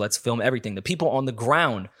reaction is let's film everything. The people on the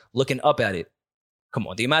ground looking up at it. Come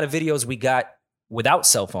on, the amount of videos we got without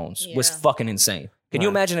cell phones was Yeah. fucking insane. Can you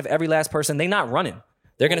Right. imagine if every last person, they not running?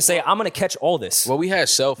 They're gonna say, I'm gonna catch all this. well, we had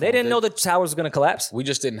cell phones. They didn't know the towers were gonna collapse. We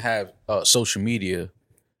just didn't have social media.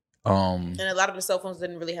 And a lot of the cell phones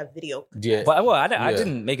didn't really have video. Yeah, But I Yeah.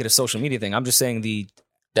 didn't make it a social media thing. I'm just saying the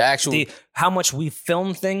actual how much we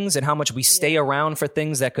film things and how much we stay around for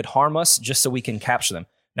things that could harm us just so we can capture them.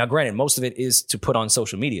 Now, granted, most of it is to put on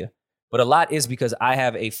social media, but a lot is because I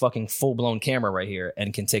have a fucking full-blown camera right here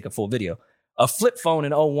and can take a full video. A flip phone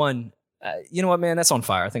in 01, you know what, man? That's on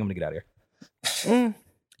fire. I think I'm gonna get out of here.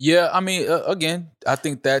 Yeah, I mean, again, I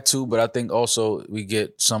think that too, but I think also we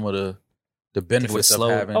get some of the benefits of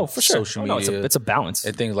having for sure. social No, media it's a balance.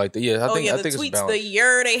 and things like that. Yeah, I think the it's tweets, balanced. the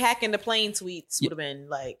year they hacking the plane tweets would have been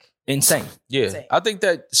like, Insane. Yeah, insane. I think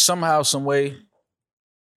that somehow, some way,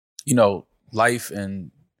 life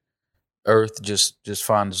and Earth just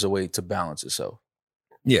finds a way to balance itself.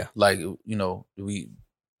 Yeah. Like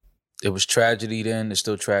it was tragedy then, it's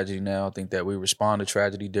still tragedy now. I think that we respond to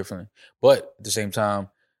tragedy differently, but at the same time,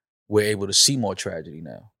 we're able to see more tragedy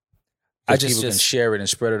now. I People can share it and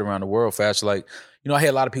spread it around the world faster. Like, I hear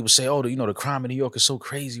a lot of people say, "Oh, the crime in New York is so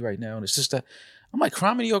crazy right now," and it's just that. I'm like,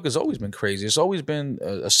 crime in New York has always been crazy. It's always been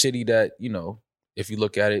a city that, if you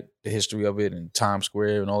look at it, the history of it and Times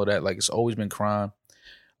Square and all of that, like it's always been crime.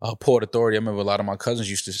 Port Authority. I remember a lot of my cousins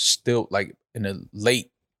used to still, like in the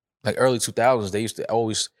early 2000s, they used to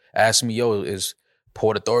always ask me, yo, is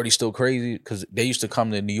Port Authority still crazy? Because they used to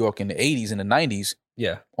come to New York in the 80s and the 90s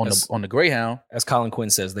Yeah. on the Greyhound. As Colin Quinn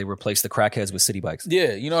says, they replaced the crackheads with city bikes.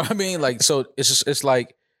 Yeah, you know what I mean? Like, so it's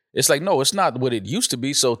like, no, it's not what it used to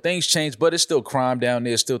be. So things change, but it's still crime down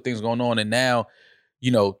there, still things going on. And now,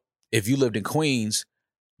 you know, if you lived in Queens,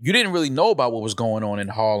 you didn't really know about what was going on in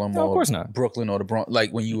Harlem No, of or course not. Brooklyn or the Bronx, like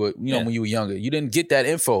when you were, Yeah. when you were younger. You didn't get that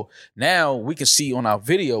info. Now we can see on our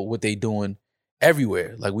video what they doing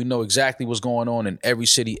everywhere. Like we know exactly what's going on in every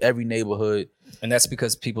city, every neighborhood. And that's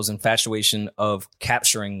because people's infatuation of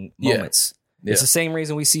capturing Yeah. moments. Yeah. It's the same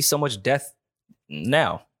reason we see so much death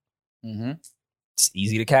now. Mm-hmm. It's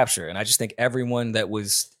easy to capture. And I just think everyone that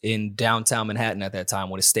was in downtown Manhattan at that time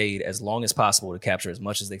would have stayed as long as possible to capture as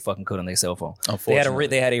much as they fucking could on their cell phone. Unfortunately.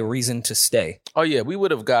 They had a reason to stay. Oh yeah, we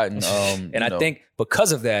would have gotten. And I think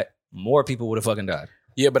because of that, more people would have fucking died.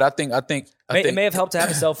 Yeah, but I think It may have helped to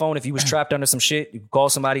have a cell phone if you was trapped under some shit. You could call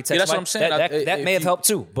somebody, text Yeah, that's what somebody. I'm saying. That may have helped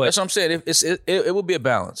too. But that's what I'm saying. It would be a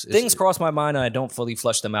balance. things cross my mind and I don't fully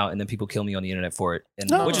flush them out, and then people kill me on the internet for it, and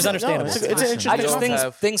No, which is no, understandable. it's an interesting I just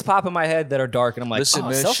concept. things pop in my head that are dark, and I'm like, Listen,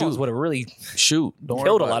 man, cell phones shoot. would have really shoot. Don't worry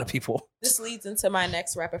killed a about lot it. of people. This leads into my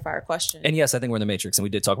next rapid fire question. And yes, I think we're in the Matrix, and we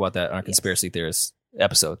did talk about that on our conspiracy theorist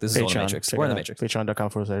episode. This is all the Matrix. check We're in it the out. Matrix.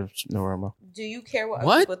 Patreon.com/NewRamo. Do you care what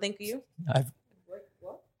What? other people think of you?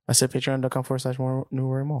 I said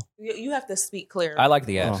Patreon.com/NewRamo. You have to speak clear. I like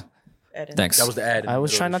the ad. Oh. Eden. Thanks. That was the ad. in I the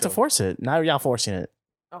was middle trying of not the to show. force it. Now y'all forcing it.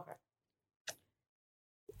 Okay.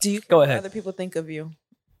 Do you care Go what ahead. other people think of you?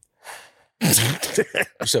 You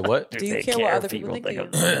said what? Do you care what other people think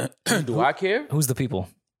of you? Do I care? Who's the people?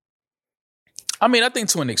 I mean, I think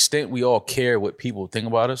to an extent we all care what people think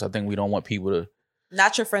about us. I think we don't want people to.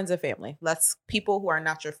 Not your friends and family. Let's people who are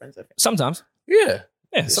not your friends and family. Sometimes. Yeah.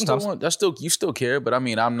 Yeah, sometimes. You still care, but I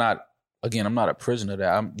mean, I'm not a prisoner of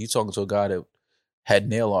that. You talking to a guy that had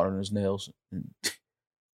nail art on his nails.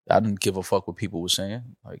 I didn't give a fuck what people were saying.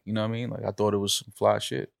 Like, you know what I mean? Like, I thought it was some fly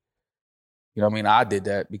shit. You know what I mean? I did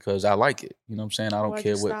that because I like it. You know what I'm saying? I don't Why'd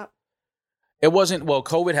care you what. stop? It wasn't, well,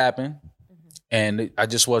 COVID happened and I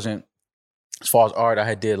just wasn't, as far as art, I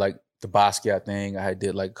had did like the Basquiat thing. I had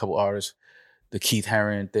did like a couple artists, the Keith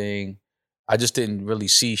Haring thing. I just didn't really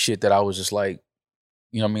see shit that I was just like,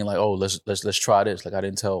 you know what I mean? Like, oh, let's try this. Like I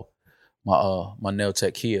didn't tell my nail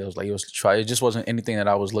tech Kia. I was like, let's try. It just wasn't anything that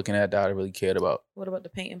I was looking at that I really cared about. What about the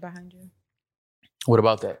painting behind you? What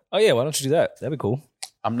about that? Oh yeah, why don't you do that? That'd be cool.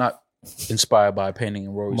 I'm not inspired by a painting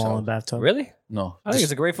in Rory's Mall house. and bathtub. Really? No. I think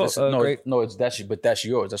it's a great photo. But that's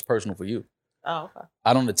yours. That's personal for you. Oh, okay.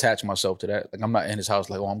 I don't attach myself to that. Like I'm not in his house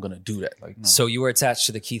like, oh, I'm gonna do that. Like no. So you were attached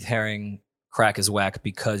to the Keith Haring crack is whack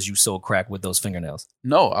because you sold crack with those fingernails.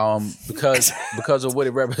 No, because of what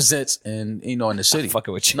it represents in in the city.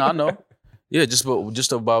 Fucking with you. No, I know. Yeah,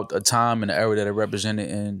 just about a time and an era that it represented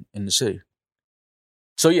in the city.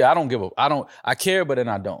 So yeah, I care, but then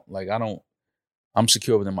I don't. Like I'm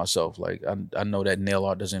secure within myself. Like I know that nail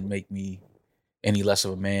art doesn't make me any less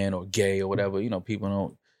of a man or gay or whatever. You know, people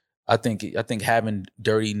don't. I think having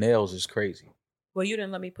dirty nails is crazy. Well, you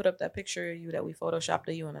didn't let me put up that picture of you that we photoshopped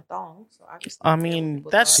of you in a thong. So I just. I mean,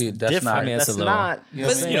 that's See, that's different. not- I mean, that's that's a little- not. You know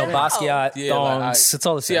what I But mean? You know, No. Basquiat, Yeah, like, thongs, it's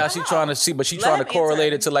all the See same. how she trying to see, but she Let trying to him answer.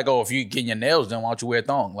 correlate it to like, oh, if you getting your nails done, why don't you wear a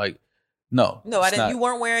thong? Like, no, No, I it's didn't. not. You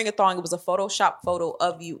weren't wearing a thong. It was a Photoshop photo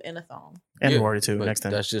of you in a thong. And Yeah, Rory too. But Next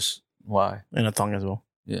time, that's just why. and a thong as well.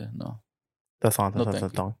 Yeah, no. The thong. No, That's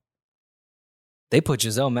thank a you. thong. They put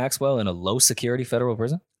Giselle Maxwell in a low security federal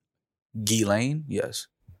prison. Ghislaine, yes.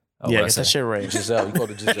 Oh, Yeah, what'd I get that say? shit right. Giselle, you called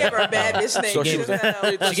her Giselle. Give her a bad bitch name. So she was-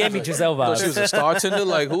 Giselle. She gave me Giselle So she vibes. was a star tender.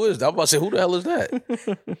 Like, who is that? I'm about to say, who the hell is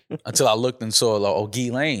that? Until I looked and saw, like, oh,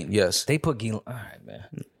 Ghislaine, yes. They put Gil. All right, man.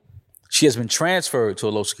 She has been transferred to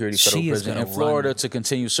a low security federal She is prison in gonna Florida run. to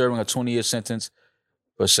continue serving a 20-year sentence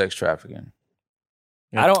for sex trafficking.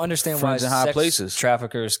 I don't understand why Friends in high sex places.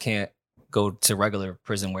 traffickers can't go to regular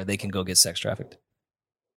prison where they can go get sex trafficked.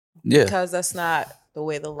 Yeah. Because that's not the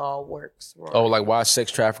way the law works. Rory. Oh, like why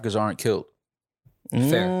sex traffickers aren't killed.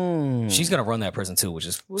 Fair. Mm. She's gonna run that prison too, which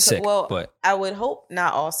is Well, sick. well, but I would hope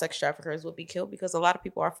not all sex traffickers would be killed because a lot of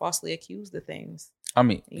people are falsely accused of things. I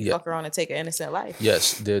mean, You yeah. fuck around and take an innocent life.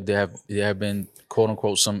 Yes, there have been quote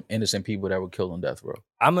unquote some innocent people that were killed on death row.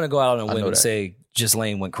 I'm gonna go out on a I whim know and that. say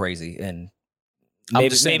Ghislaine went crazy and I'm maybe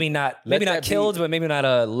just saying, maybe not let that killed, be- but maybe not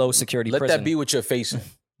a low security Let prison. that be what you're facing.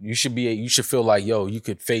 You should feel like, yo, you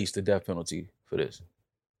could face the death penalty for this,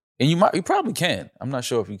 and you probably can. I'm not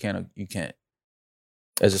sure if you can or you can't.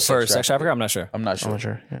 As a for sex trafficker. I'm not sure, I'm not sure. I'm not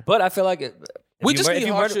sure. Yeah. but I feel like it, We just need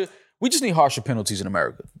We just need harsher penalties in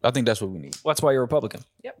America. I think that's what we need. Well, that's why you're Republican.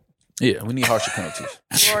 Yeah, we need harsher penalties.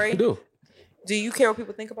 Rory, We do. do you care what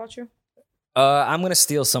people think about you? I'm gonna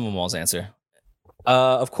steal some Maul's answer.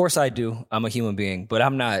 Of course I do. I'm a human being, but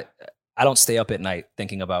I don't stay up at night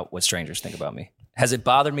thinking about what strangers think about me. Has it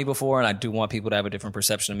bothered me before? And I do want people to have a different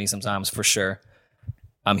perception of me sometimes, for sure.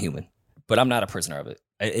 I'm human, but I'm not a prisoner of it.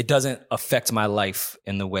 It doesn't affect my life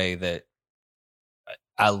in the way that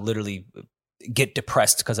I literally get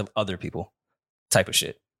depressed because of other people type of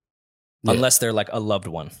shit. Yeah. Unless they're like a loved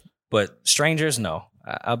one. But strangers, no.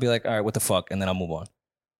 I'll be like, all right, what the fuck? And then I'll move on.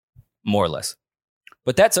 More or less.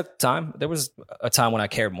 But that took time. There was a time when I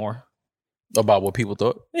cared more. About what people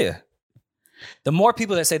thought. Yeah. The more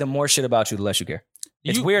people that say the more shit about you, the less you care.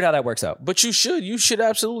 It's weird how that works out. But you should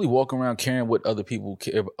absolutely walk around caring what other people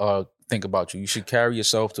think about you. You should carry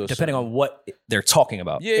yourself to Depending on what they're talking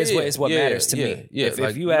about is what matters to me. Yeah, If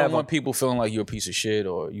like, you don't have want people feeling like you're a piece of shit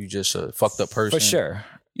or you just a fucked up person. for sure.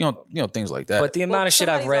 You know things like that. But the amount of shit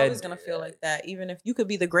I've Somebody's read, always gonna feel like that. Even if you could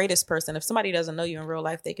be the greatest person, if somebody doesn't know you in real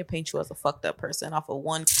life, they can paint you as a fucked up person off of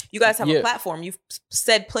one. You guys have a platform. You've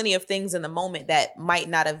said plenty of things in the moment that might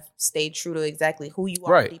not have stayed true to exactly who you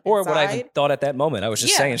are, Right. deep or inside. what I even thought at that moment, I was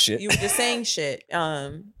just saying shit. You were just saying shit.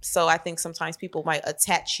 So I think sometimes people might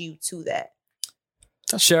attach you to that.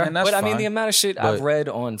 Sure, and that's but I mean, fine. the amount of shit I've read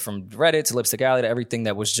on from Reddit to Lipstick Alley to everything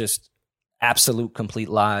that was just absolute complete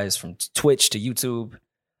lies, from Twitch to YouTube.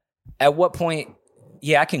 At what point,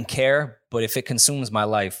 I can care, but if it consumes my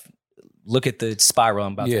life, look at the spiral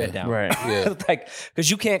I'm about to head down. Right. Yeah. Like, because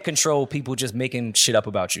you can't control people just making shit up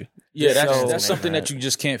about you. Yeah, So- that's something that you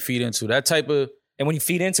just can't feed into. That type of And when you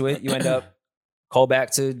feed into it, you end up call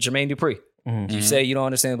back to Jermaine Dupri. Mhm. You say you don't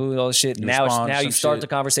understand all this shit. You Now respond to you some start shit. the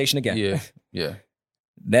conversation again. yeah.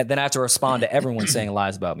 Then I have to respond to everyone saying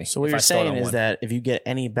lies about me. So what if you're I start saying on is one. that if you get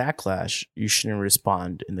any backlash, you shouldn't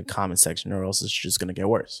respond in the comment section, or else it's just going to get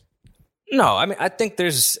worse. No, I mean, I think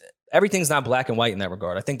everything's not black and white in that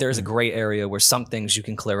regard. I think there's a gray area where some things you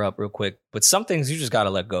can clear up real quick, but some things you just got to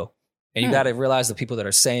let go. And you got to realize the people that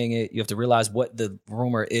are saying it. You have to realize what the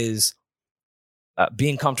rumor is.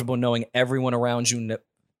 Being comfortable knowing everyone around you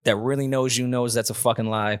that really knows you knows that's a fucking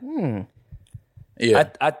lie. Yeah.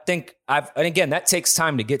 I think and again, that takes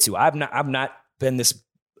time to get to. I've not been this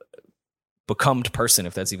becomed person,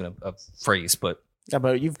 if that's even a phrase, but Yeah,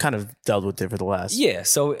 but you've kind of dealt with it for the last. yeah.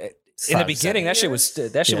 So in the 5, beginning,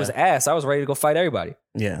 7 that shit was Yeah. ass. I was ready to go fight everybody.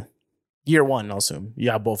 Yeah. Year one, I'll assume.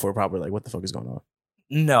 Yeah, both were probably like, what the fuck is going on?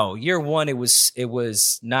 No, year one, it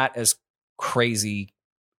was not as crazy.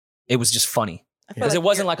 It was just funny I feel because like it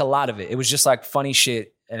wasn't like a lot of it. It was just like funny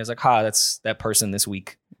shit, and it's like, that's that person this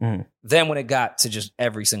week. Mhm. Then when it got to just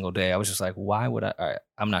every single day, I was just like, why would I? All right,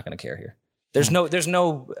 I'm not going to care here. There's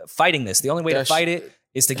no fighting this. The only way to fight it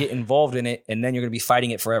is to get involved in it, and then you're going to be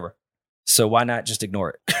fighting it forever. So why not just ignore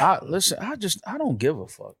it? I don't give a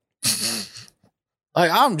fuck. Like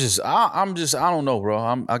I don't know,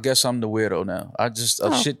 bro. I guess I'm the weirdo now.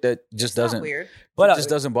 Shit that just It's not doesn't weird. But it just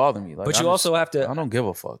doesn't bother me. Like, but I you just- also have to. I don't give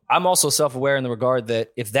a fuck. I'm also self-aware in the regard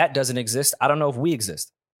that if that doesn't exist, I don't know if we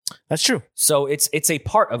exist. That's true. So it's a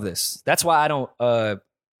part of this. That's why I don't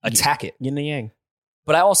attack it, Yin and yang.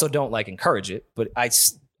 but I also don't like encourage it. But I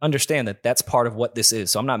understand that that's part of what this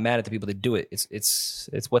is. So I'm not mad at the people that do it. It's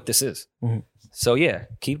what this is. Mhm. So yeah,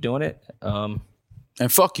 keep doing it. And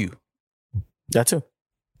fuck you. That too.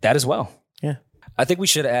 That as well. Yeah. I think we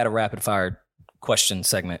should add a rapid fire question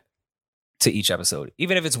segment to each episode,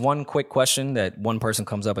 even if it's one quick question that one person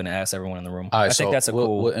comes up and asks everyone in the room. All right, I think so that's a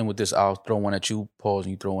cool. And with this, I'll throw one at you, pause,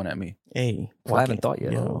 and you throw one at me. Hey. Well, I haven't thought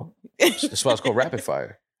yet. Yo. That's why it's called rapid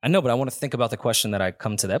fire. I know, but I want to think about the question that I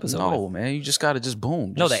come to the episode No, with. man, you just gotta just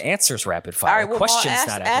boom. No, Just, the answer's rapid All fire. right, The well, question's ask,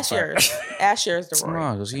 not ask rapid fire. yours. Ask yours to Rory.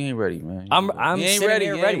 Nah, because he ain't ready, man. I'm He ain't sitting ready.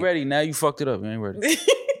 here He ready. ain't ready. Now you fucked it up. You ain't ready.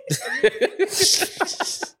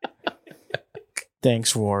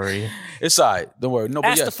 Thanks, Rory. It's all right. Don't worry. No, but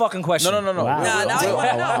Ask yes. the fucking question. No. Wow. Nah, now you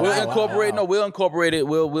wanna know. We'll incorporate. No, we'll incorporate it.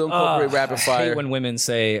 We'll incorporate rapid I hate fire. when women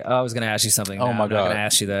say, I was going to ask you something. Oh, Nah, my I'm not God. going to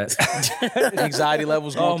ask you that. Anxiety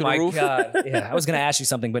levels going Oh through my the roof. God. Yeah, I was going to ask you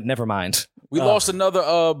something, but never mind. We lost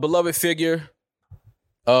another beloved figure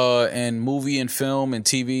in movie and film and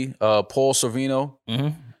TV. Paul Sorvino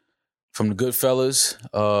Mhm. from the Goodfellas.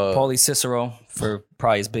 Paulie Cicero for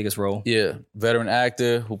probably his biggest role. Yeah, veteran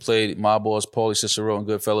actor who played my boss Paulie Cicero in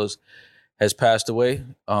Goodfellas has passed away.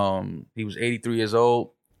 He was 83 years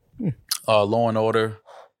old. Law and Order,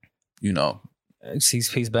 you know.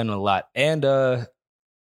 He's been in a lot. And I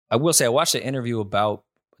will say, I watched an interview about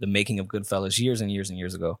the making of Goodfellas years and years and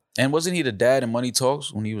years ago. And wasn't he the dad in Money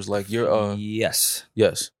Talks when he was like, "You're yes.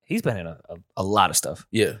 yes, He's been in a lot of stuff.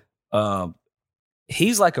 yeah,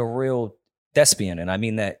 he's like a real thespian, and I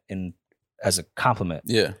mean that as a compliment.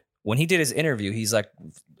 Yeah. When he did his interview, he's like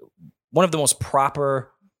one of the most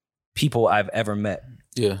proper people I've ever met.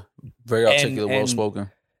 Yeah. Very articulate, And- well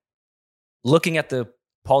spoken. Looking at the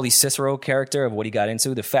Paulie Cicero character of what he got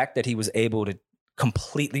into, the fact that he was able to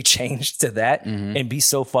completely change to that Mm-hmm. and be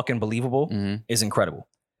so fucking believable Mm-hmm. is incredible.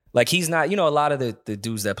 Like he's not, a lot of the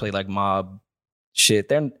dudes that play like mob shit,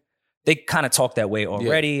 they kind of talk that way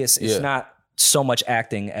already. It's Yeah. not so much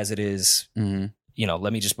acting as it is, Mm-hmm.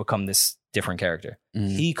 let me just become this different character.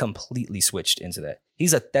 Mm-hmm. He completely switched into that.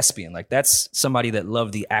 He's a thespian. Like that's somebody that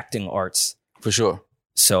loved the acting arts. For sure.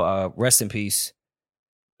 So rest in peace.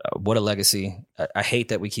 What a legacy. I hate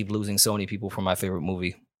that we keep losing so many people from my favorite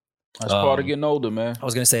movie. That's part of getting older, man. I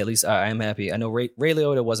was going to say, at least I am happy. I know Ray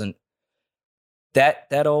Liotta wasn't that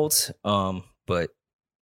old, but,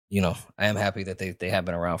 I am happy that they have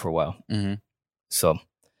been around for a while. Mm-hmm. So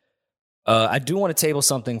I do want to table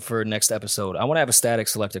something for next episode. I want to have a Static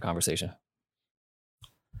Selector conversation.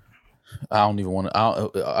 I don't even want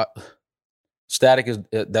to. Static is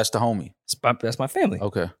that's the homie. That's my family.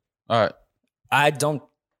 Okay. All right. I don't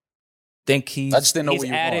think he's. I just didn't know where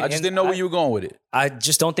you were added going. I just in- didn't know where you were going with it. I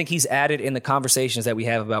just don't think he's added in the conversations that we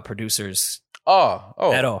have about producers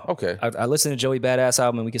Oh. at all. Okay. I listened to Joey Badass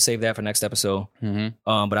album, and we can save that for next episode.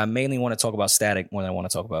 Mm-hmm. But I mainly want to talk about Static when I want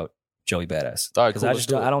to talk about Joey Badass. All right, Because cool, I let's just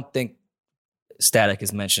do don't, it. I don't think Static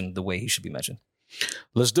is mentioned the way he should be mentioned.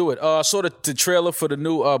 Let's do it. I saw the trailer for the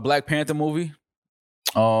new Black Panther movie.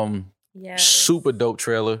 Yeah. Super dope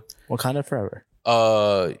trailer. Wakanda Forever.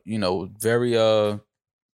 Very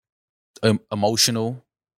emotional.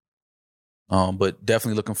 But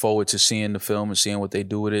definitely looking forward to seeing the film and seeing what they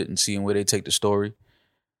do with it and seeing where they take the story.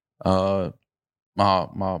 But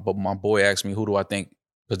my boy asked me, who do I think,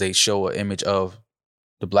 because they show an image of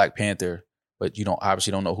the Black Panther, but you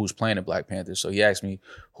obviously don't know who's playing the Black Panther. So he asked me,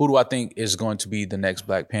 who do I think is going to be the next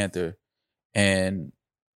Black Panther? And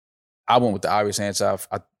I went with the obvious answer.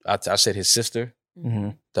 I said his sister Mm-hmm.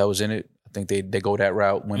 that was in it. I think they go that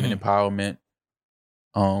route, women empowerment.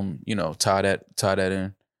 Tie that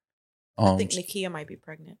in. I think Nakia might be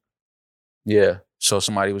pregnant. Yeah. So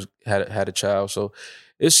somebody had a child. So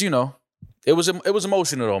it's it was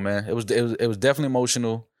emotional though, man. It was definitely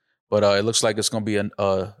emotional. But it looks like it's gonna be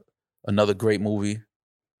another great movie.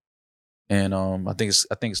 And I think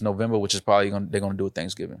it's November, which is probably they're gonna do it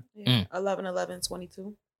Thanksgiving. Yeah.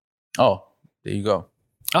 11/11/22. Oh, there you go.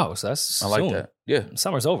 Oh, so that's I like soon. that. Yeah.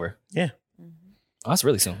 Summer's over. Yeah. Oh, that's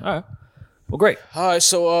really soon. All right. Well, great. All right.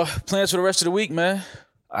 So plans for the rest of the week, man.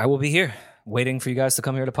 I will be here waiting for you guys to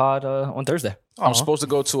come here to pod on Thursday. I'm supposed to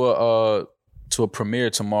go to a premiere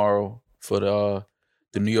tomorrow for the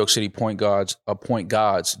New York City Point Guards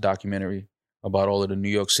documentary about all of the New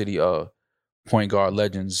York City point guard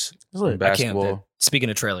legends Really? in basketball. Speaking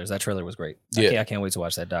of trailers, that trailer was great. Yeah. I can't wait to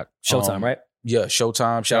watch that doc. Showtime, Um, right? Yeah,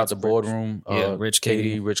 Showtime. Shout out to Rich. Boardroom. Yeah, Rich,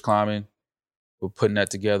 Katie. Rich Kleiman. We're putting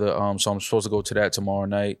that together. So I'm supposed to go to that tomorrow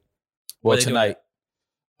night. Where Well, they doing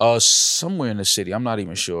tonight. Somewhere in the city. I'm not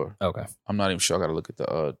even sure. Okay. I got to look at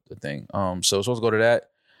the thing. So I'm supposed to go to that.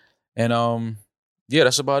 And yeah,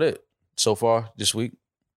 that's about it so far this week.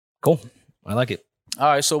 Cool. I like it. All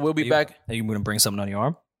right, so we'll be back. Are you going to bring something on your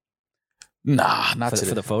arm Nah, not for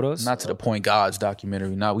the photos? Not to the Point Guards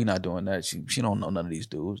documentary. Nah, we not doing that. She don't know none of these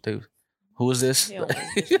dudes. Who is this? He don't Yeah.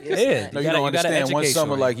 No, You you gotta- don't you gotta understand. One educate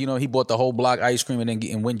summer, Shorty. he bought the whole block ice cream and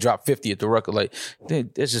then went and dropped 50 at the record. Like,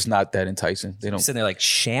 it's just not that enticing. They You don't. sitting there like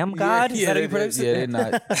Sham God? Is that how you pronounce it? Yeah,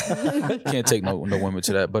 they're not. Can't take no women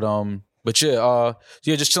to that. But yeah,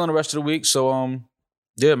 just chilling the rest of the week. So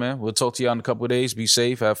yeah, man, we'll talk to you in a couple of days. Be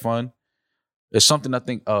safe, have fun. There's something I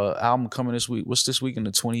think album coming this week. What's this week in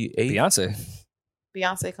the 28th?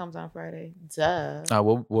 Beyonce. comes on Friday. Duh.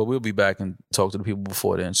 We'll be back and talk to the people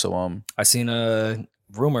before then. So I seen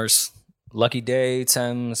rumors. Lucky Day,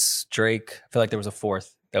 Thames, Drake. I feel like there was a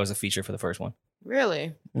fourth. That was a feature for the first one.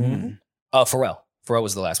 Really? Mm-hmm. Pharrell. Pharrell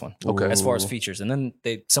was the last one. Okay. As far as features. And then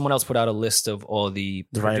someone else put out a list of all the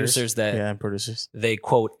The writers. producers that Yeah, producers. they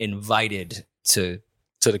quote invited to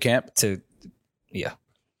to the camp.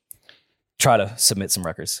 try to submit some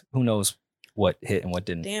records. Who knows what hit and what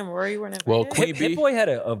didn't. Damn, Rory, you weren't Well, invited? Queen Hit B. Boy had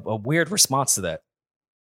a weird response to that.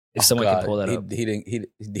 If someone can pull that up. He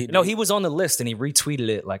didn't. No, he was on the list and he retweeted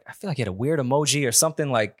it. Like, I feel like he had a weird emoji or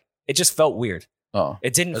something. Like, it just felt weird. Oh.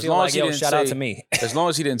 It didn't As feel long like, as he yo, didn't shout out say- to me. As long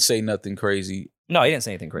as he didn't say nothing crazy. No, he didn't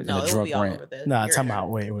say anything crazy. No, a it'll drunk be all rant. over this. Nah, You're time in out. our-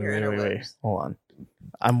 Wait. you're in our webs. Hold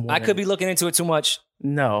on. I could be looking into it too much.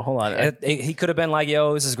 No, hold on. He could have been like,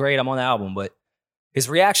 yo, this is great. I'm on the album. But his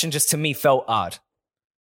reaction just to me felt odd.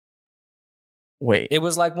 Wait. It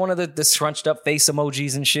was like one of the scrunched up face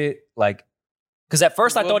emojis and shit. Like, Because at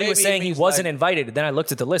first I Well, thought he was maybe it saying he means, wasn't like- invited. Then I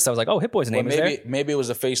looked at the list. I was like, oh, Hit Boy's Well, name is maybe there. maybe it was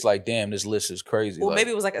a face like, damn, this list is crazy. Well, like,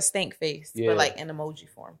 maybe it was like a stank face, Yeah. but like in emoji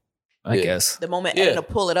form. I Yeah. guess. The moment Yeah. Eddie to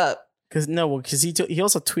pull it up. Because he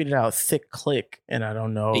also tweeted out thick click, and I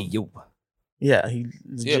don't know. Hey, yo. Yeah, he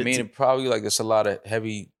yeah, I mean, probably like there's a lot of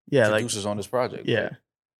heavy yeah, like producers on this project. yeah. Like,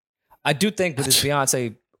 I do think with this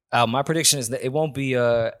Beyonce album, my prediction is that it won't be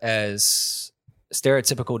as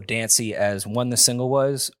stereotypical dancey as one the single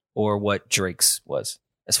was or what Drake's was,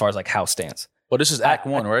 as far as like house dance. but this is Act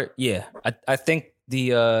One, right? Yeah. I think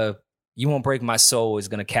the You Won't Break My Soul is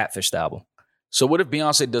gonna catfish the album. So what if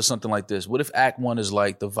Beyonce does something like this? What if Act One is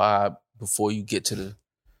like the vibe before you get to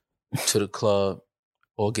the club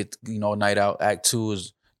or get a night out? Act Two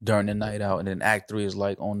is during the night out, and then Act Three is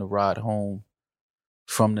like on the ride home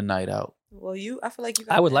from the night out. Well, I feel like you.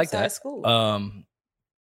 I would like inside that. School.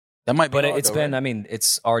 That might be, But hard, it's though, been, right? I mean,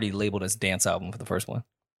 it's already labeled as dance album for the first one.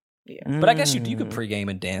 yeah. But I guess you could Mm. pregame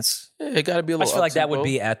and dance. Yeah, it got to be a I little. just feel like that would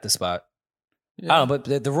up-tempo. be at the spot. Yeah. I don't know,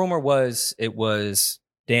 but the rumor was it was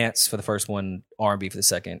dance for the first one, R&B for the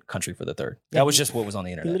second, country for the third. That was just what was on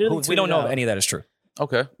the internet. literally We don't tweeted know if out- any of that is true.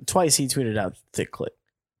 Okay. Twice he tweeted out thick click.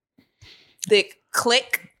 Thick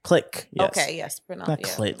click. Click. Yes. Okay, yes, pronounce. Not Yeah.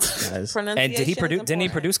 clit, guys. And did he Pronunciation produce? is Didn't he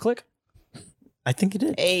important. produce Click? I think he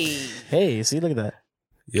did. Hey, Hey, see, look at that.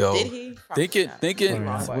 Yo, did he? thinking,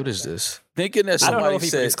 Wrong what is this? Thinking that I don't know somebody if he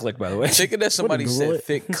said, produced Click, by the way. thinking that somebody Google said it.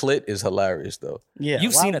 thick clit is hilarious, though. Yeah,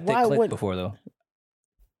 You've why- seen a thick why Click would- before, though.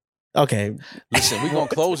 Okay, Listen, we gonna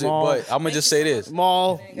close it, Small. but I'm gonna just say this.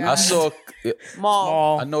 Mall. I saw,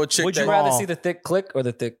 Mall. I know a chick Would you that, rather Small. see the thick Click or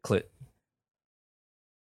the thick Clit?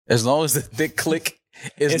 as long as the thick click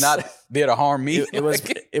is It's- not there to harm me, It was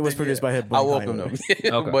like, it was then produced by Hit Boy. I welcome them.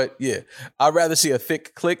 Okay. But yeah, I'd rather see a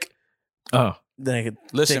thick click. Oh, Then I could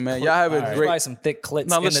Listen, thick man, click. y'all have a All right. great- probably some thick Clits.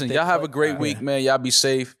 No, in the listen, thick y'all have a Click. great All right. week, man. Y'all be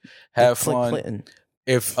safe, have Thick click fun. Clinton.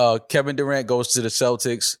 If Kevin Durant goes to the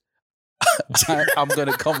Celtics, I'm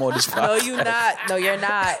gonna come on this podcast. No, you not. No, you're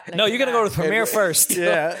not. No, you're gonna go to the premiere first.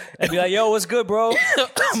 Yeah. And be like, yo, what's good, bro?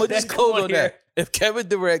 I'm gonna just Come close on on here. that. If Kevin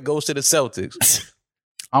Durant goes to the Celtics,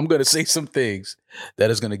 I'm gonna say some things that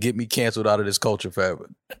is gonna get me canceled out of this culture forever.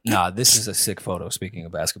 Nah, this is a sick photo, speaking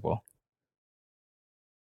of basketball.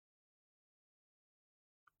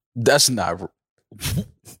 That's not. All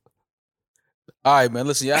right, man.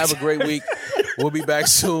 Listen, y'all have a great week. We'll be back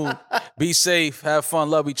soon. Be safe. Have fun.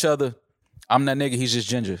 Love each other. I'm that nigga. He's just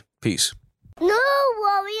Ginger. Peace.